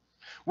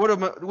 What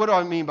do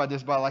I mean by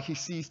this? By like he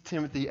sees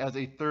Timothy as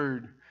a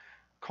third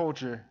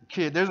culture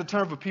kid. There's a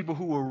term for people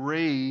who were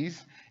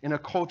raised in a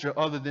culture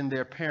other than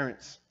their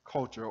parents'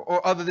 culture,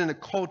 or other than the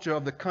culture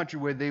of the country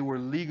where they were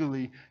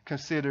legally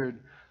considered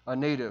a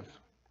native.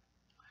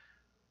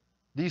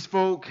 These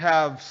folk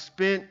have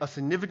spent a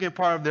significant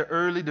part of their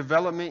early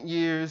development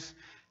years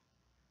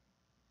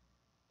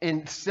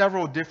in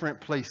several different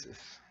places.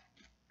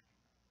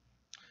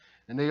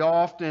 And they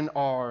often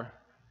are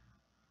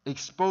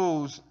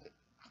exposed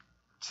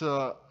to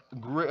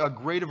a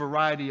greater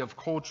variety of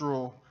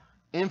cultural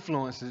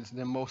influences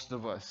than most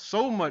of us.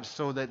 So much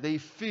so that they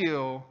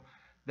feel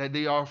that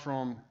they are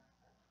from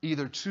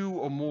either two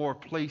or more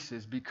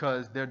places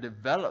because their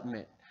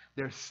development,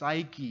 their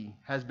psyche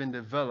has been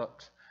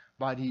developed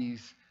by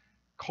these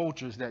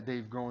cultures that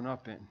they've grown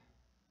up in.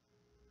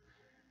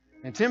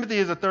 And Timothy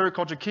is a third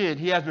culture kid.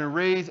 He has been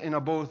raised in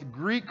both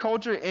Greek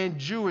culture and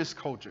Jewish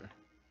culture.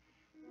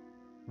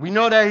 We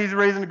know that he's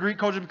raised in the Greek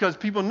culture because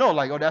people know,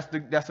 like, oh,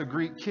 that's a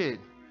Greek kid.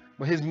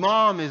 But his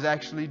mom is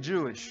actually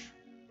Jewish.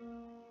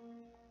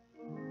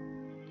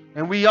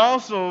 And we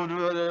also,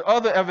 the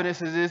other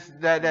evidence is this,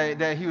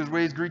 that he was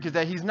raised Greek, is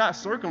that he's not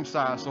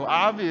circumcised. So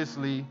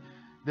obviously,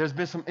 there's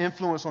been some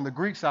influence on the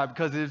Greek side,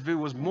 because if he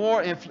was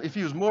more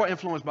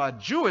influenced by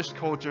Jewish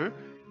culture,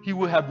 he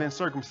would have been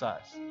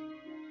circumcised.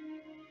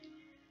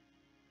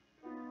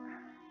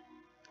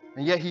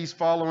 And yet he's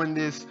following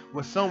this,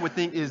 what some would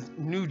think is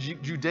new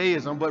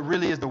Judaism, but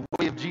really is the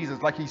way of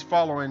Jesus. Like he's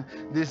following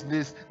this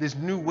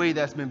new way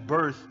that's been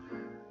birthed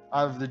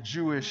out of the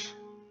Jewish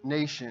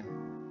nation.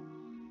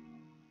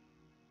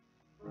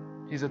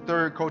 He's a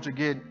third culture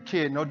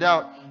kid. No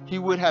doubt he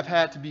would have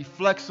had to be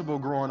flexible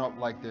growing up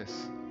like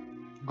this,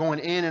 going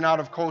in and out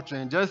of culture.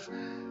 And just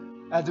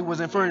as it was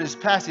inferred in this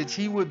passage,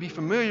 he would be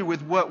familiar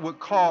with what would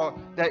cause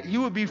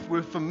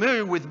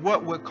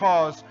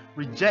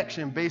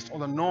rejection based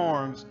on the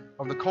norms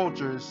of the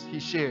cultures he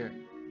shared.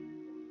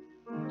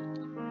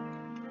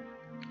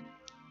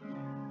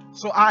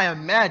 So I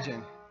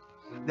imagine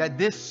that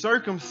this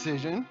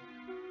circumcision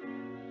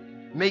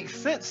makes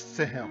sense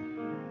to him.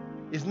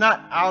 It's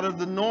not out of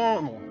the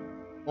normal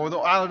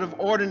or out of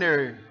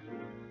ordinary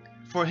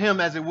for him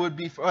as it would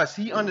be for us.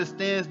 He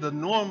understands the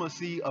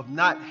normalcy of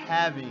not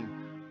having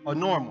a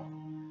normal.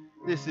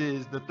 This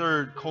is the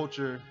third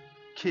culture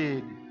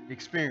kid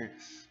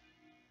experience.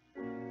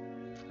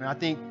 And I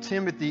think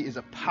Timothy is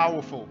a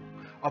powerful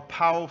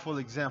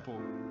example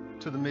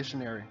to the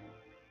missionary.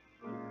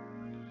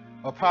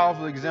 A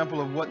powerful example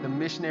of what the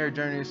missionary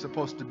journey is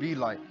supposed to be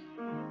like.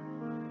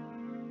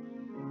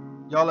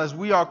 Y'all, as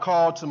we are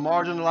called to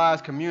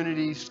marginalized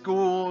communities,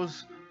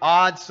 schools,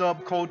 odd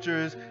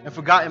subcultures, and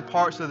forgotten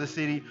parts of the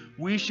city,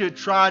 we should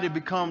try to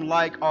become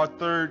like our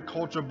third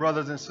culture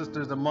brothers and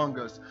sisters among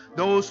us.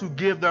 Those who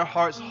give their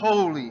hearts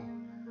wholly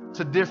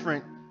to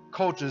different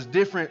cultures,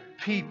 different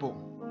people.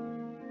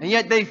 And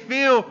yet they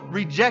feel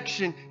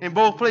rejection in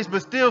both places,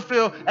 but still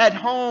feel at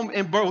home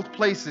in both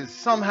places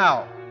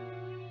somehow.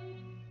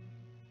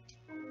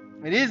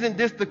 And isn't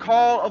this the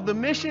call of the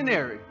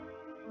missionary?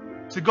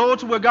 To go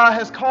to where God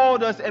has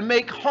called us and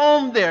make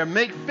home there,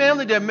 make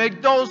family there,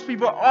 make those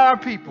people our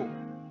people.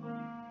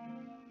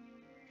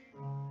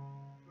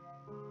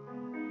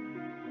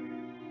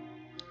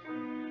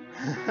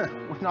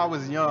 When I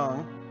was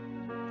young,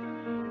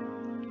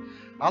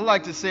 I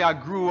like to say I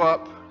grew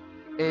up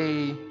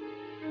a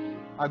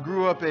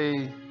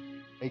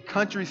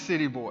country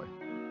city boy.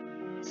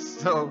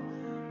 So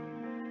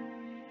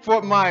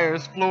Fort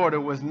Myers, Florida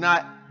was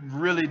not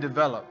really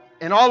developed.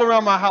 And all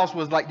around my house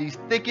was like these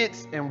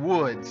thickets and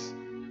woods.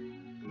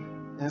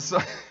 And so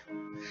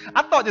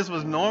I thought this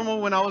was normal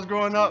when I was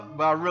growing up,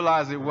 but I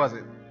realized it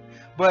wasn't.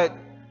 But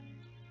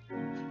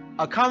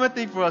a common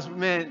thing for us,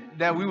 man,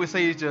 that we would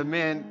say to each other,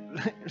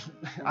 man,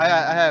 I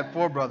had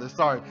 4 brothers.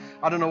 Sorry.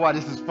 I don't know why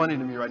this is funny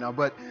to me right now.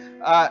 But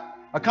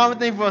a common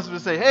thing for us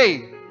would say,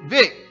 hey,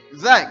 Vic,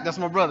 Zach, that's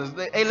my brothers.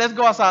 Hey, let's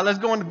go outside. Let's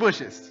go in the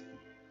bushes.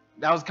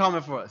 That was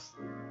common for us.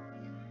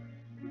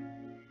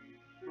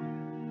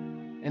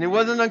 And it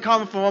wasn't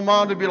uncommon for my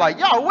mom to be like,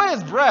 yo,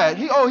 where's Brad?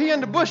 He in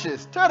the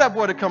bushes. Tell that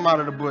boy to come out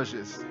of the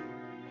bushes.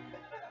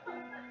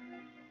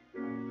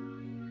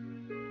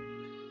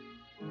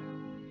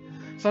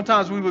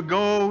 Sometimes we would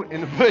go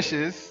in the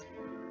bushes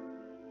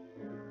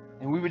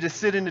and we would just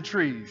sit in the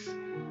trees.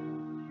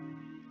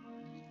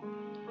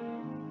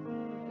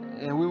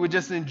 And we would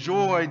just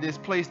enjoy this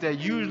place that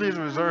usually is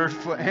reserved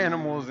for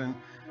animals.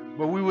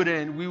 But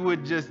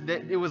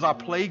it was our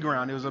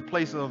playground. It was a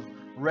place of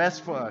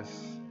rest for us.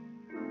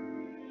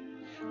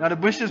 Now, the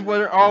bushes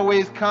were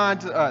always kind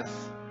to us.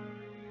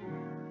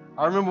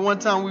 I remember one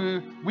time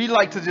we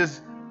like to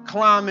just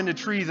climb in the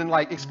trees and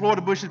like explore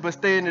the bushes but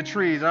stay in the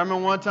trees. I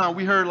remember one time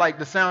we heard like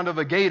the sound of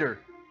a gator.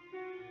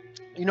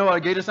 You know what a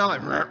gator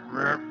sound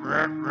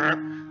like?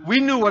 We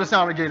knew what it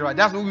sounded like a gator, right?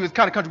 That's when we was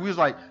kind of country. We was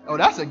like, oh,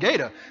 that's a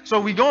gator. So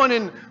we going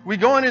in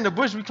the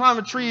bush, we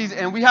climbing trees,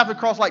 and we have to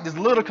cross like this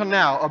little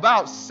canal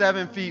about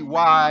 7 feet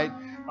wide.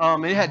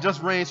 And it had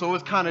just rained, so it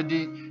was kind of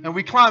deep. And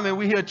we climb and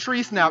we hear a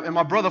tree snap, and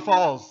my brother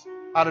falls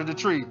out of the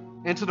tree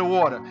into the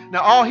water.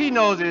 Now all he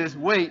knows is,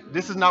 wait,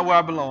 this is not where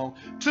I belong.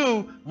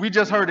 2, we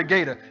just heard a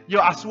gator. Yo,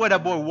 I swear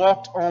that boy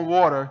walked on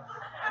water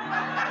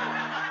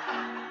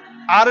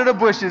out of the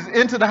bushes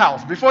into the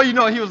house. Before you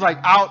know it, he was like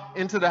out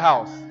into the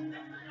house.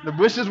 The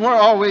bushes weren't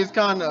always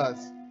kind to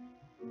us.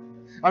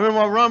 I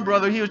remember my run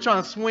brother, he was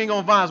trying to swing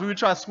on vines. We would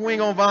try to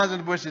swing on vines in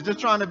the bushes, just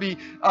trying to be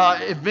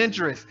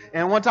adventurous.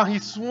 And one time he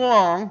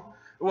swung.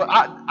 Well,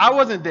 I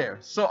wasn't there.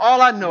 So all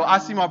I know, I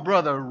see my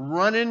brother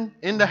running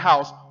in the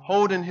house,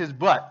 holding his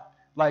butt.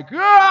 Like,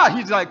 ah!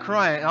 He's like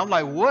crying. And I'm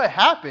like, what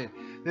happened?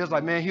 They was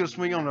like, man, he was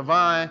swinging on the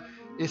vine.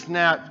 It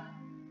snapped.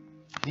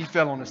 He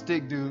fell on the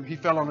stick, dude. He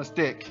fell on the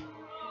stick.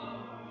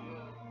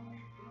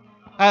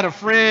 I had a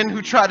friend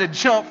who tried to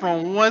jump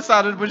from one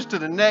side of the bush to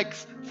the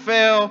next,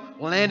 fell,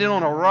 landed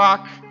on a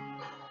rock.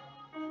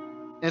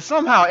 And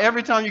somehow,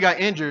 every time you got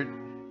injured,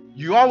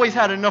 you always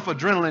had enough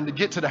adrenaline to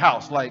get to the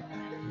house. Like,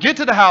 get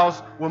to the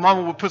house where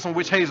mama would put some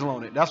witch hazel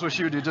on it. That's what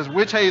she would do, just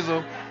witch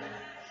hazel.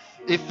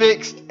 It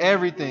fixed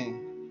everything.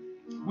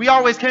 We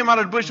always came out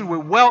of the bushes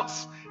with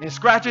welts and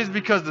scratches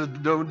because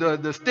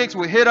the sticks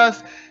would hit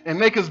us and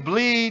make us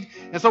bleed.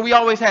 And so we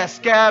always had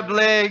scabbed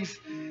legs.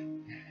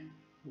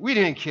 We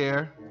didn't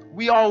care.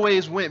 We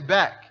always went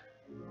back.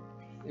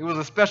 It was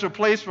a special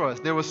place for us.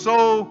 There were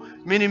so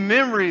many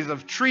memories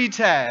of tree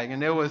tag, and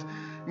there was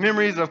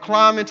memories of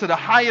climbing to the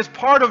highest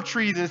part of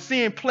trees and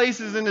seeing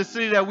places in the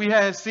city that we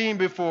hadn't seen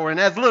before. And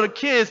as little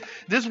kids,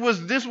 this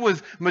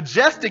was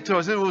majestic to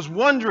us. It was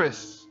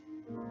wondrous.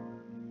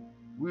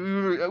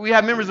 We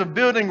had memories of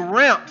building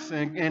ramps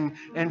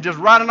and just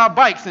riding our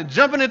bikes and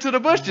jumping into the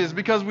bushes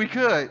because we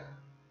could.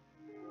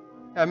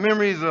 Had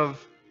memories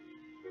of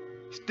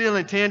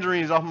stealing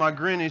tangerines off my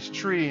Greenwich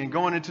tree and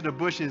going into the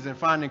bushes and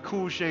finding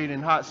cool shade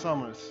in hot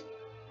summers.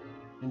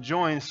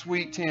 Enjoying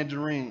sweet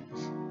tangerines.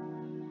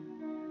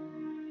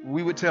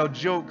 We would tell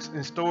jokes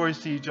and stories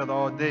to each other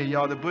all day.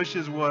 Y'all, the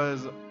bushes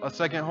was a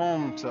second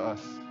home to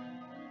us.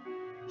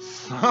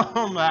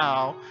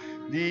 Somehow,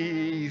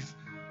 these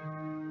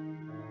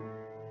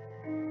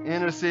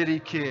inner city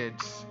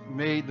kids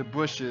made the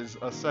bushes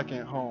a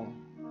second home.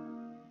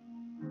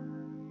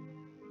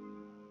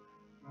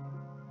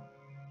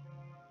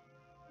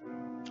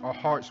 Our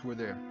hearts were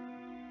there.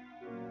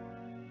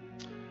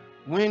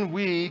 When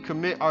we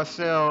commit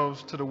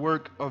ourselves to the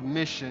work of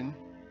mission,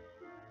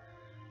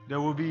 there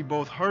will be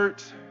both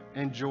hurt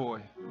and joy.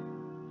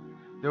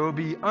 There will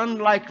be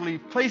unlikely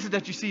places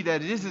that you see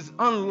that this is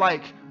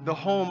unlike the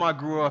home I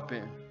grew up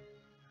in.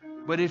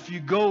 But if you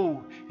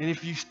go and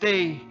if you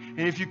stay and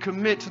if you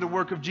commit to the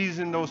work of Jesus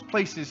in those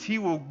places, He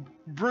will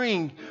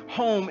bring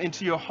home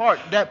into your heart.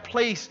 That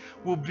place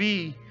will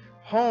be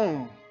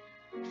home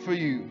for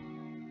you.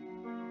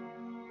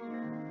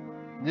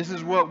 This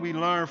is what we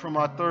learn from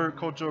our third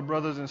cultural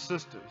brothers and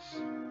sisters.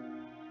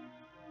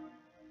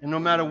 And no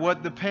matter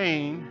what the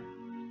pain,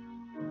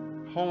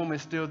 home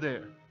is still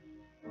there.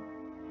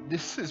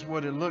 This is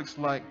what it looks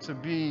like to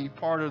be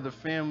part of the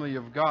family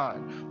of God.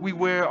 We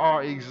wear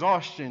our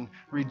exhaustion,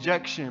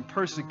 rejection,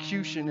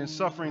 persecution, and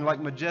suffering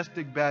like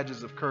majestic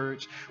badges of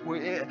courage.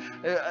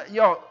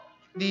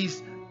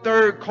 These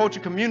third culture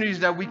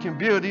communities that we can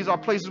build, these are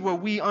places where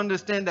we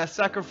understand that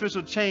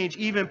sacrificial change,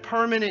 even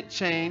permanent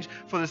change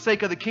for the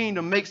sake of the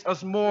kingdom, makes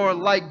us more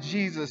like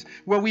Jesus.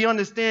 Where we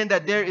understand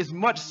that there is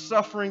much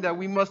suffering that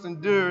we must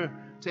endure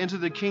to enter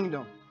the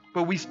kingdom,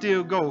 but we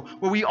still go.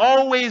 Where we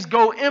always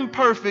go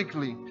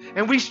imperfectly,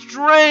 and we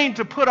strain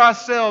to put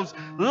ourselves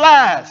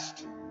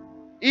last,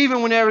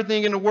 even when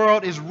everything in the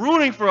world is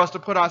rooting for us to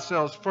put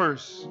ourselves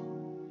first.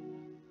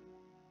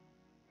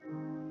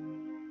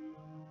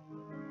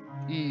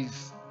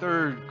 These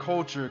third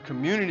culture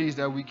communities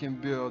that we can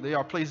build, they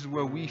are places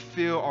where we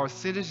feel our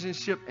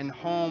citizenship and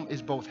home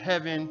is both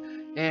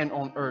heaven and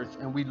on earth.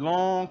 And we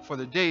long for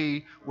the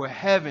day where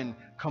heaven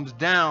comes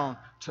down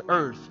to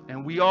earth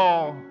and we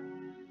all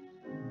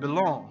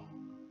belong.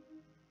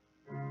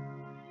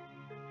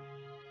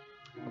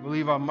 I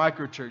believe our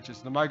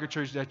microchurches, the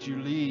microchurch that you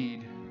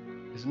lead,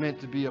 is meant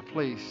to be a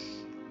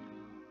place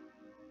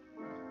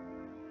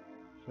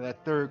for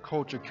that third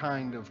culture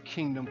kind of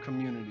kingdom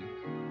community.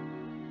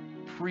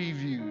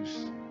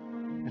 Previews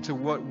into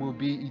what will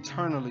be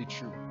eternally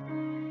true.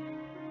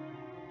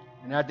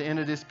 And at the end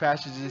of this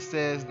passage, it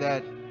says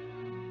that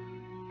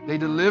they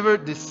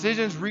delivered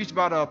decisions reached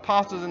by the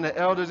apostles and the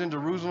elders in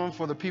Jerusalem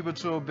for the people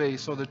to obey.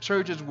 So the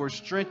churches were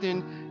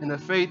strengthened in the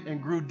faith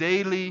and grew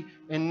daily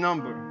in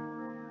number.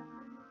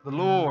 The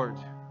Lord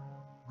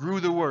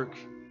grew the work,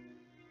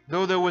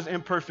 though there was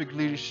imperfect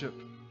leadership.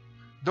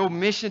 Though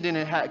mission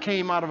didn't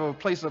came out of a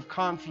place of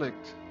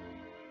conflict,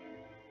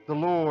 the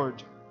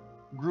Lord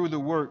grew the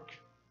work.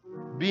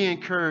 Be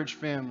encouraged,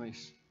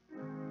 families.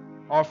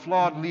 Our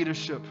flawed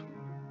leadership,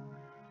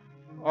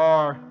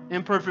 our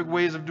imperfect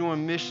ways of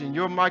doing mission,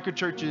 your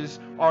microchurches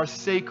are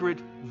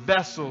sacred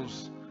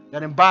vessels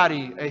that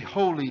embody a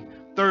holy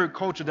third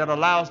culture that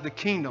allows the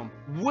kingdom,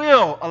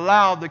 will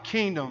allow the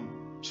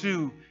kingdom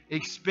to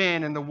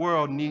expand, and the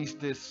world needs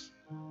this.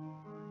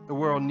 The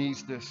world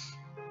needs this.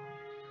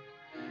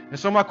 And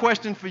so my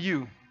question for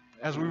you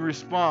as we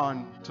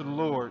respond to the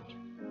Lord,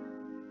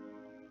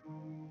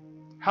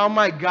 how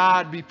might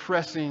God be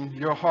pressing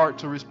your heart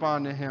to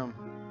respond to Him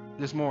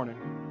this morning?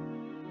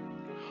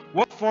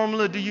 What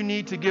formula do you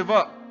need to give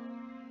up?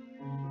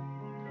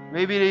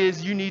 Maybe it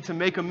is you need to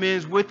make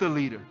amends with a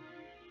leader.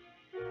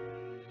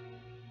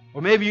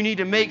 Or maybe you need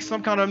to make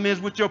some kind of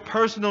amends with your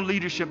personal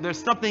leadership.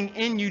 There's something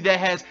in you that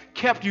has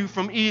kept you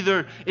from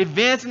either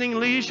advancing in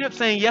leadership,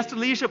 saying yes to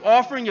leadership,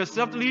 offering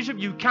yourself to leadership.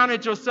 You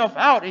counted yourself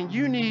out, and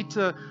you need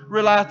to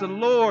realize the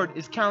Lord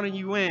is counting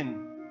you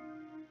in.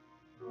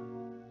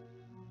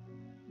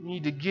 You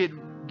need to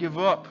give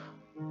up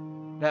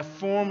that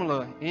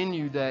formula in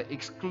you that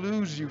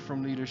excludes you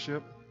from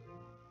leadership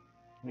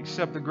and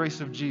accept the grace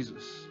of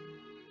Jesus.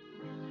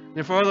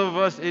 And for other of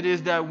us, it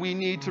is that we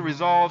need to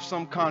resolve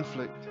some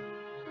conflict.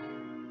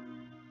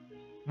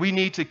 We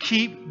need to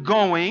keep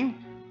going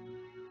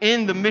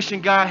in the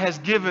mission God has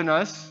given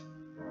us,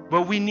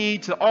 but we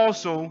need to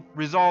also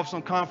resolve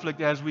some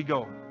conflict as we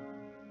go.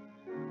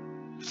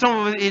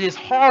 Some of it is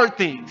hard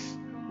things,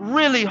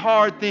 really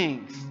hard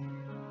things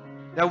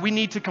that we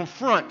need to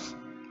confront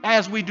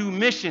as we do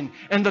mission.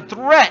 And the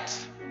threat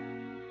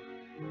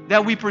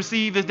that we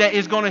perceive is that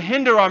it's going to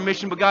hinder our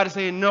mission, but God is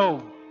saying,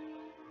 no,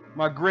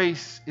 my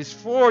grace is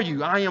for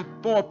you. I am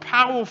more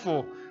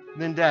powerful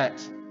than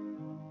that.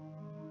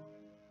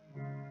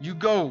 You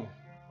go,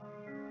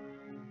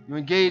 you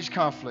engage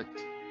conflict,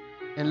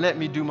 and let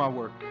me do my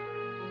work.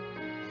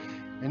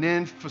 And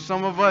then for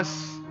some of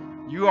us,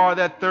 you are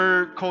that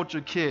third culture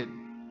kid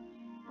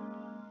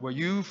where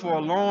you for a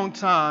long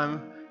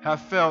time have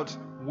felt,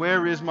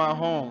 where is my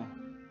home?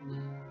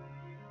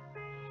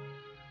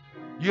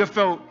 You have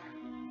felt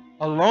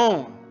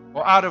alone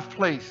or out of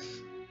place.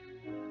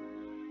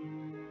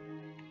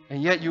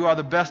 And yet you are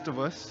the best of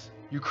us.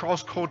 You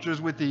cross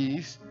cultures with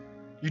ease.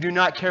 You do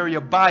not carry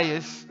a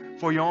bias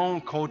for your own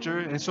culture,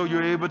 and so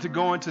you're able to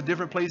go into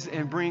different places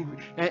and bring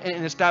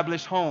and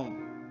establish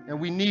home. And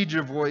we need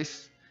your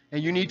voice,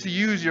 and you need to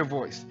use your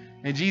voice.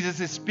 And Jesus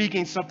is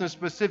speaking something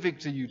specific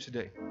to you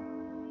today.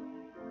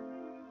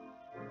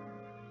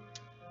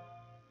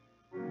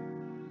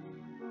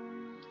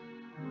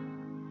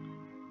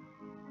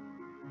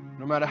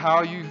 No matter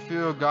how you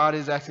feel God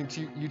is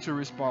asking you to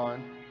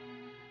respond,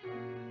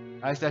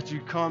 I ask that you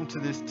come to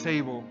this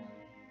table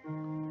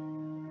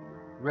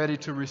ready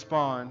to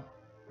respond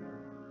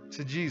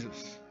to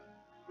Jesus.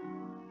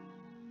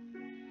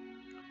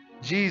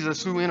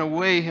 Jesus, who in a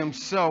way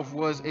himself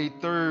was a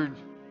third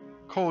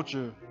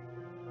culture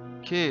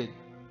kid.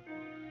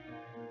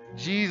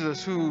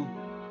 Jesus, who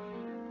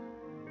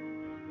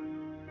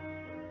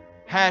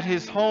had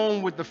his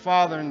home with the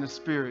Father and the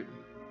Spirit,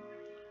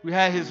 who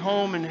had his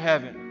home in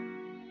heaven,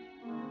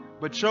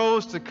 but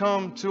chose to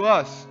come to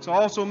us to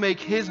also make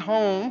his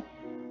home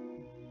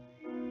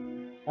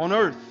on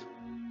earth.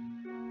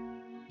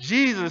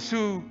 Jesus,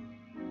 who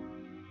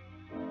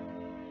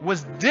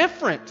was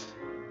different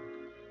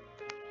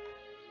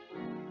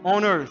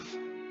on earth,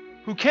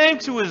 who came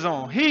to his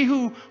own. He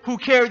who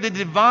carried the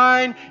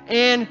divine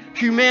and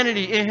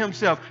humanity in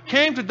himself,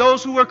 came to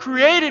those who were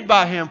created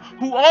by him,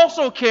 who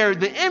also carried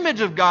the image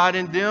of God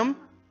in them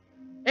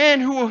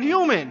and who were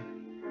human.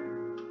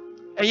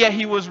 And yet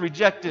he was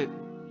rejected.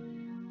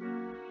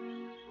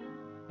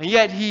 And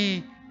yet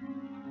he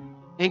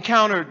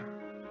encountered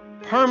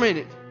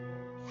permanent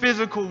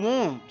physical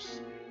wounds.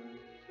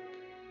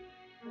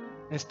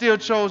 And still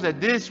chose that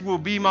this will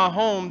be my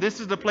home. This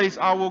is the place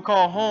I will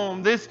call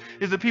home. This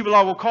is the people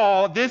I will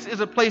call. This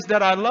is a place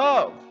that I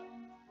love.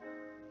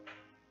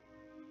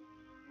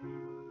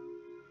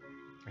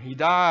 He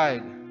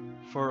died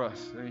for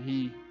us. And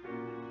he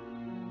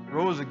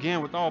rose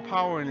again with all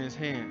power in his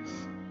hands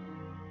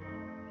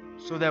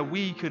so that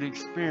we could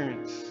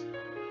experience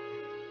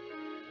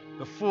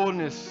the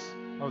fullness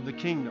of the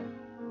kingdom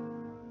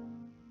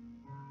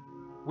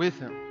with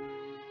him.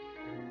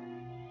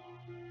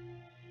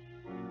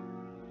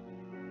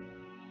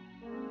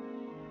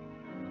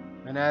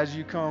 And as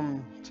you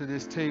come to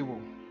this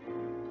table,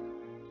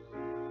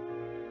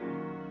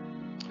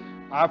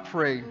 I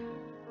pray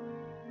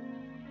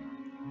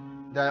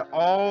that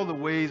all the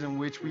ways in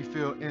which we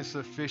feel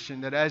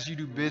insufficient, that as you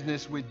do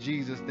business with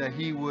Jesus, that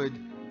he would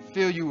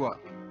fill you up.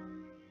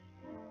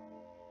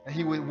 That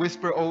he would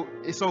whisper, oh,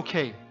 it's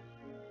okay.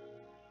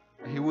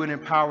 That he would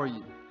empower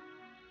you.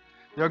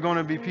 There are going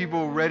to be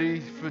people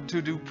ready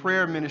to do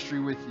prayer ministry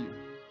with you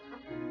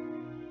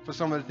for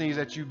some of the things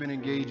that you've been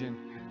engaging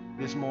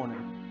this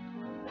morning.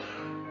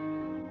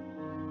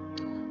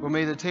 But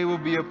may the table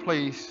be a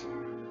place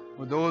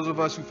But those of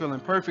us who feel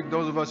imperfect,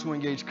 those of us who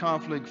engage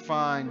conflict,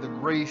 find the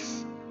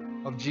grace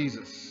of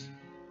Jesus.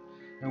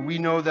 And we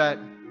know that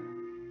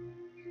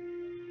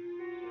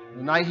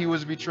the night he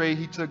was betrayed,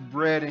 he took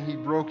bread and he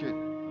broke it,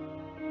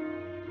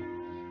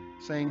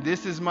 saying,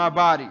 "This is my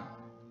body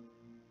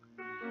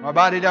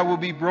that will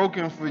be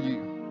broken for you.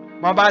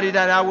 My body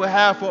that I will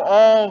have for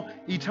all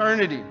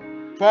eternity.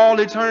 For all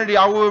eternity,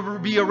 I will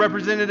be a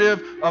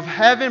representative of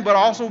heaven, but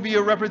also be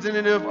a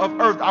representative of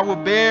earth. I will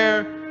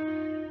bear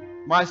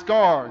my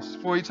scars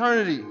for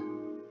eternity."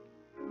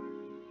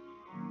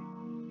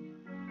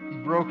 He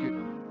broke it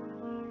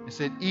and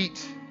said,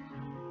 "Eat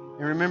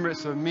in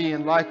remembrance of me."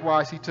 And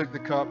likewise, he took the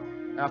cup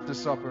after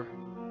supper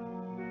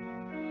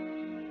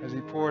as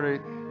he poured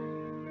it,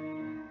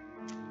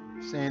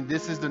 saying,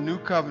 "This is the new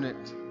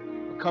covenant,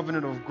 a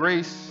covenant of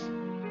grace,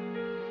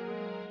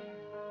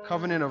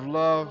 covenant of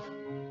love.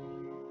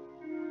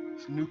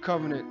 It's a new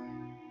covenant,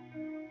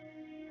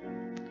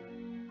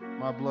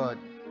 my blood.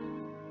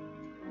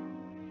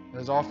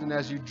 As often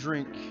as you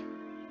drink,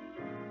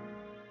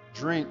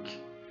 drink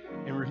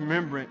in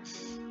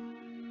remembrance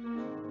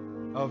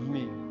of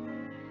me."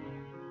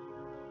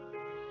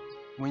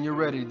 When you're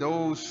ready,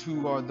 those who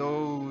will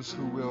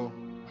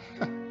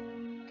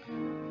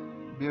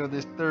build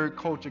this third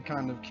culture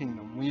kind of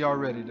kingdom, we are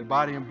ready. The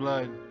body and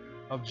blood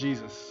of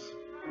Jesus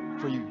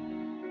for you.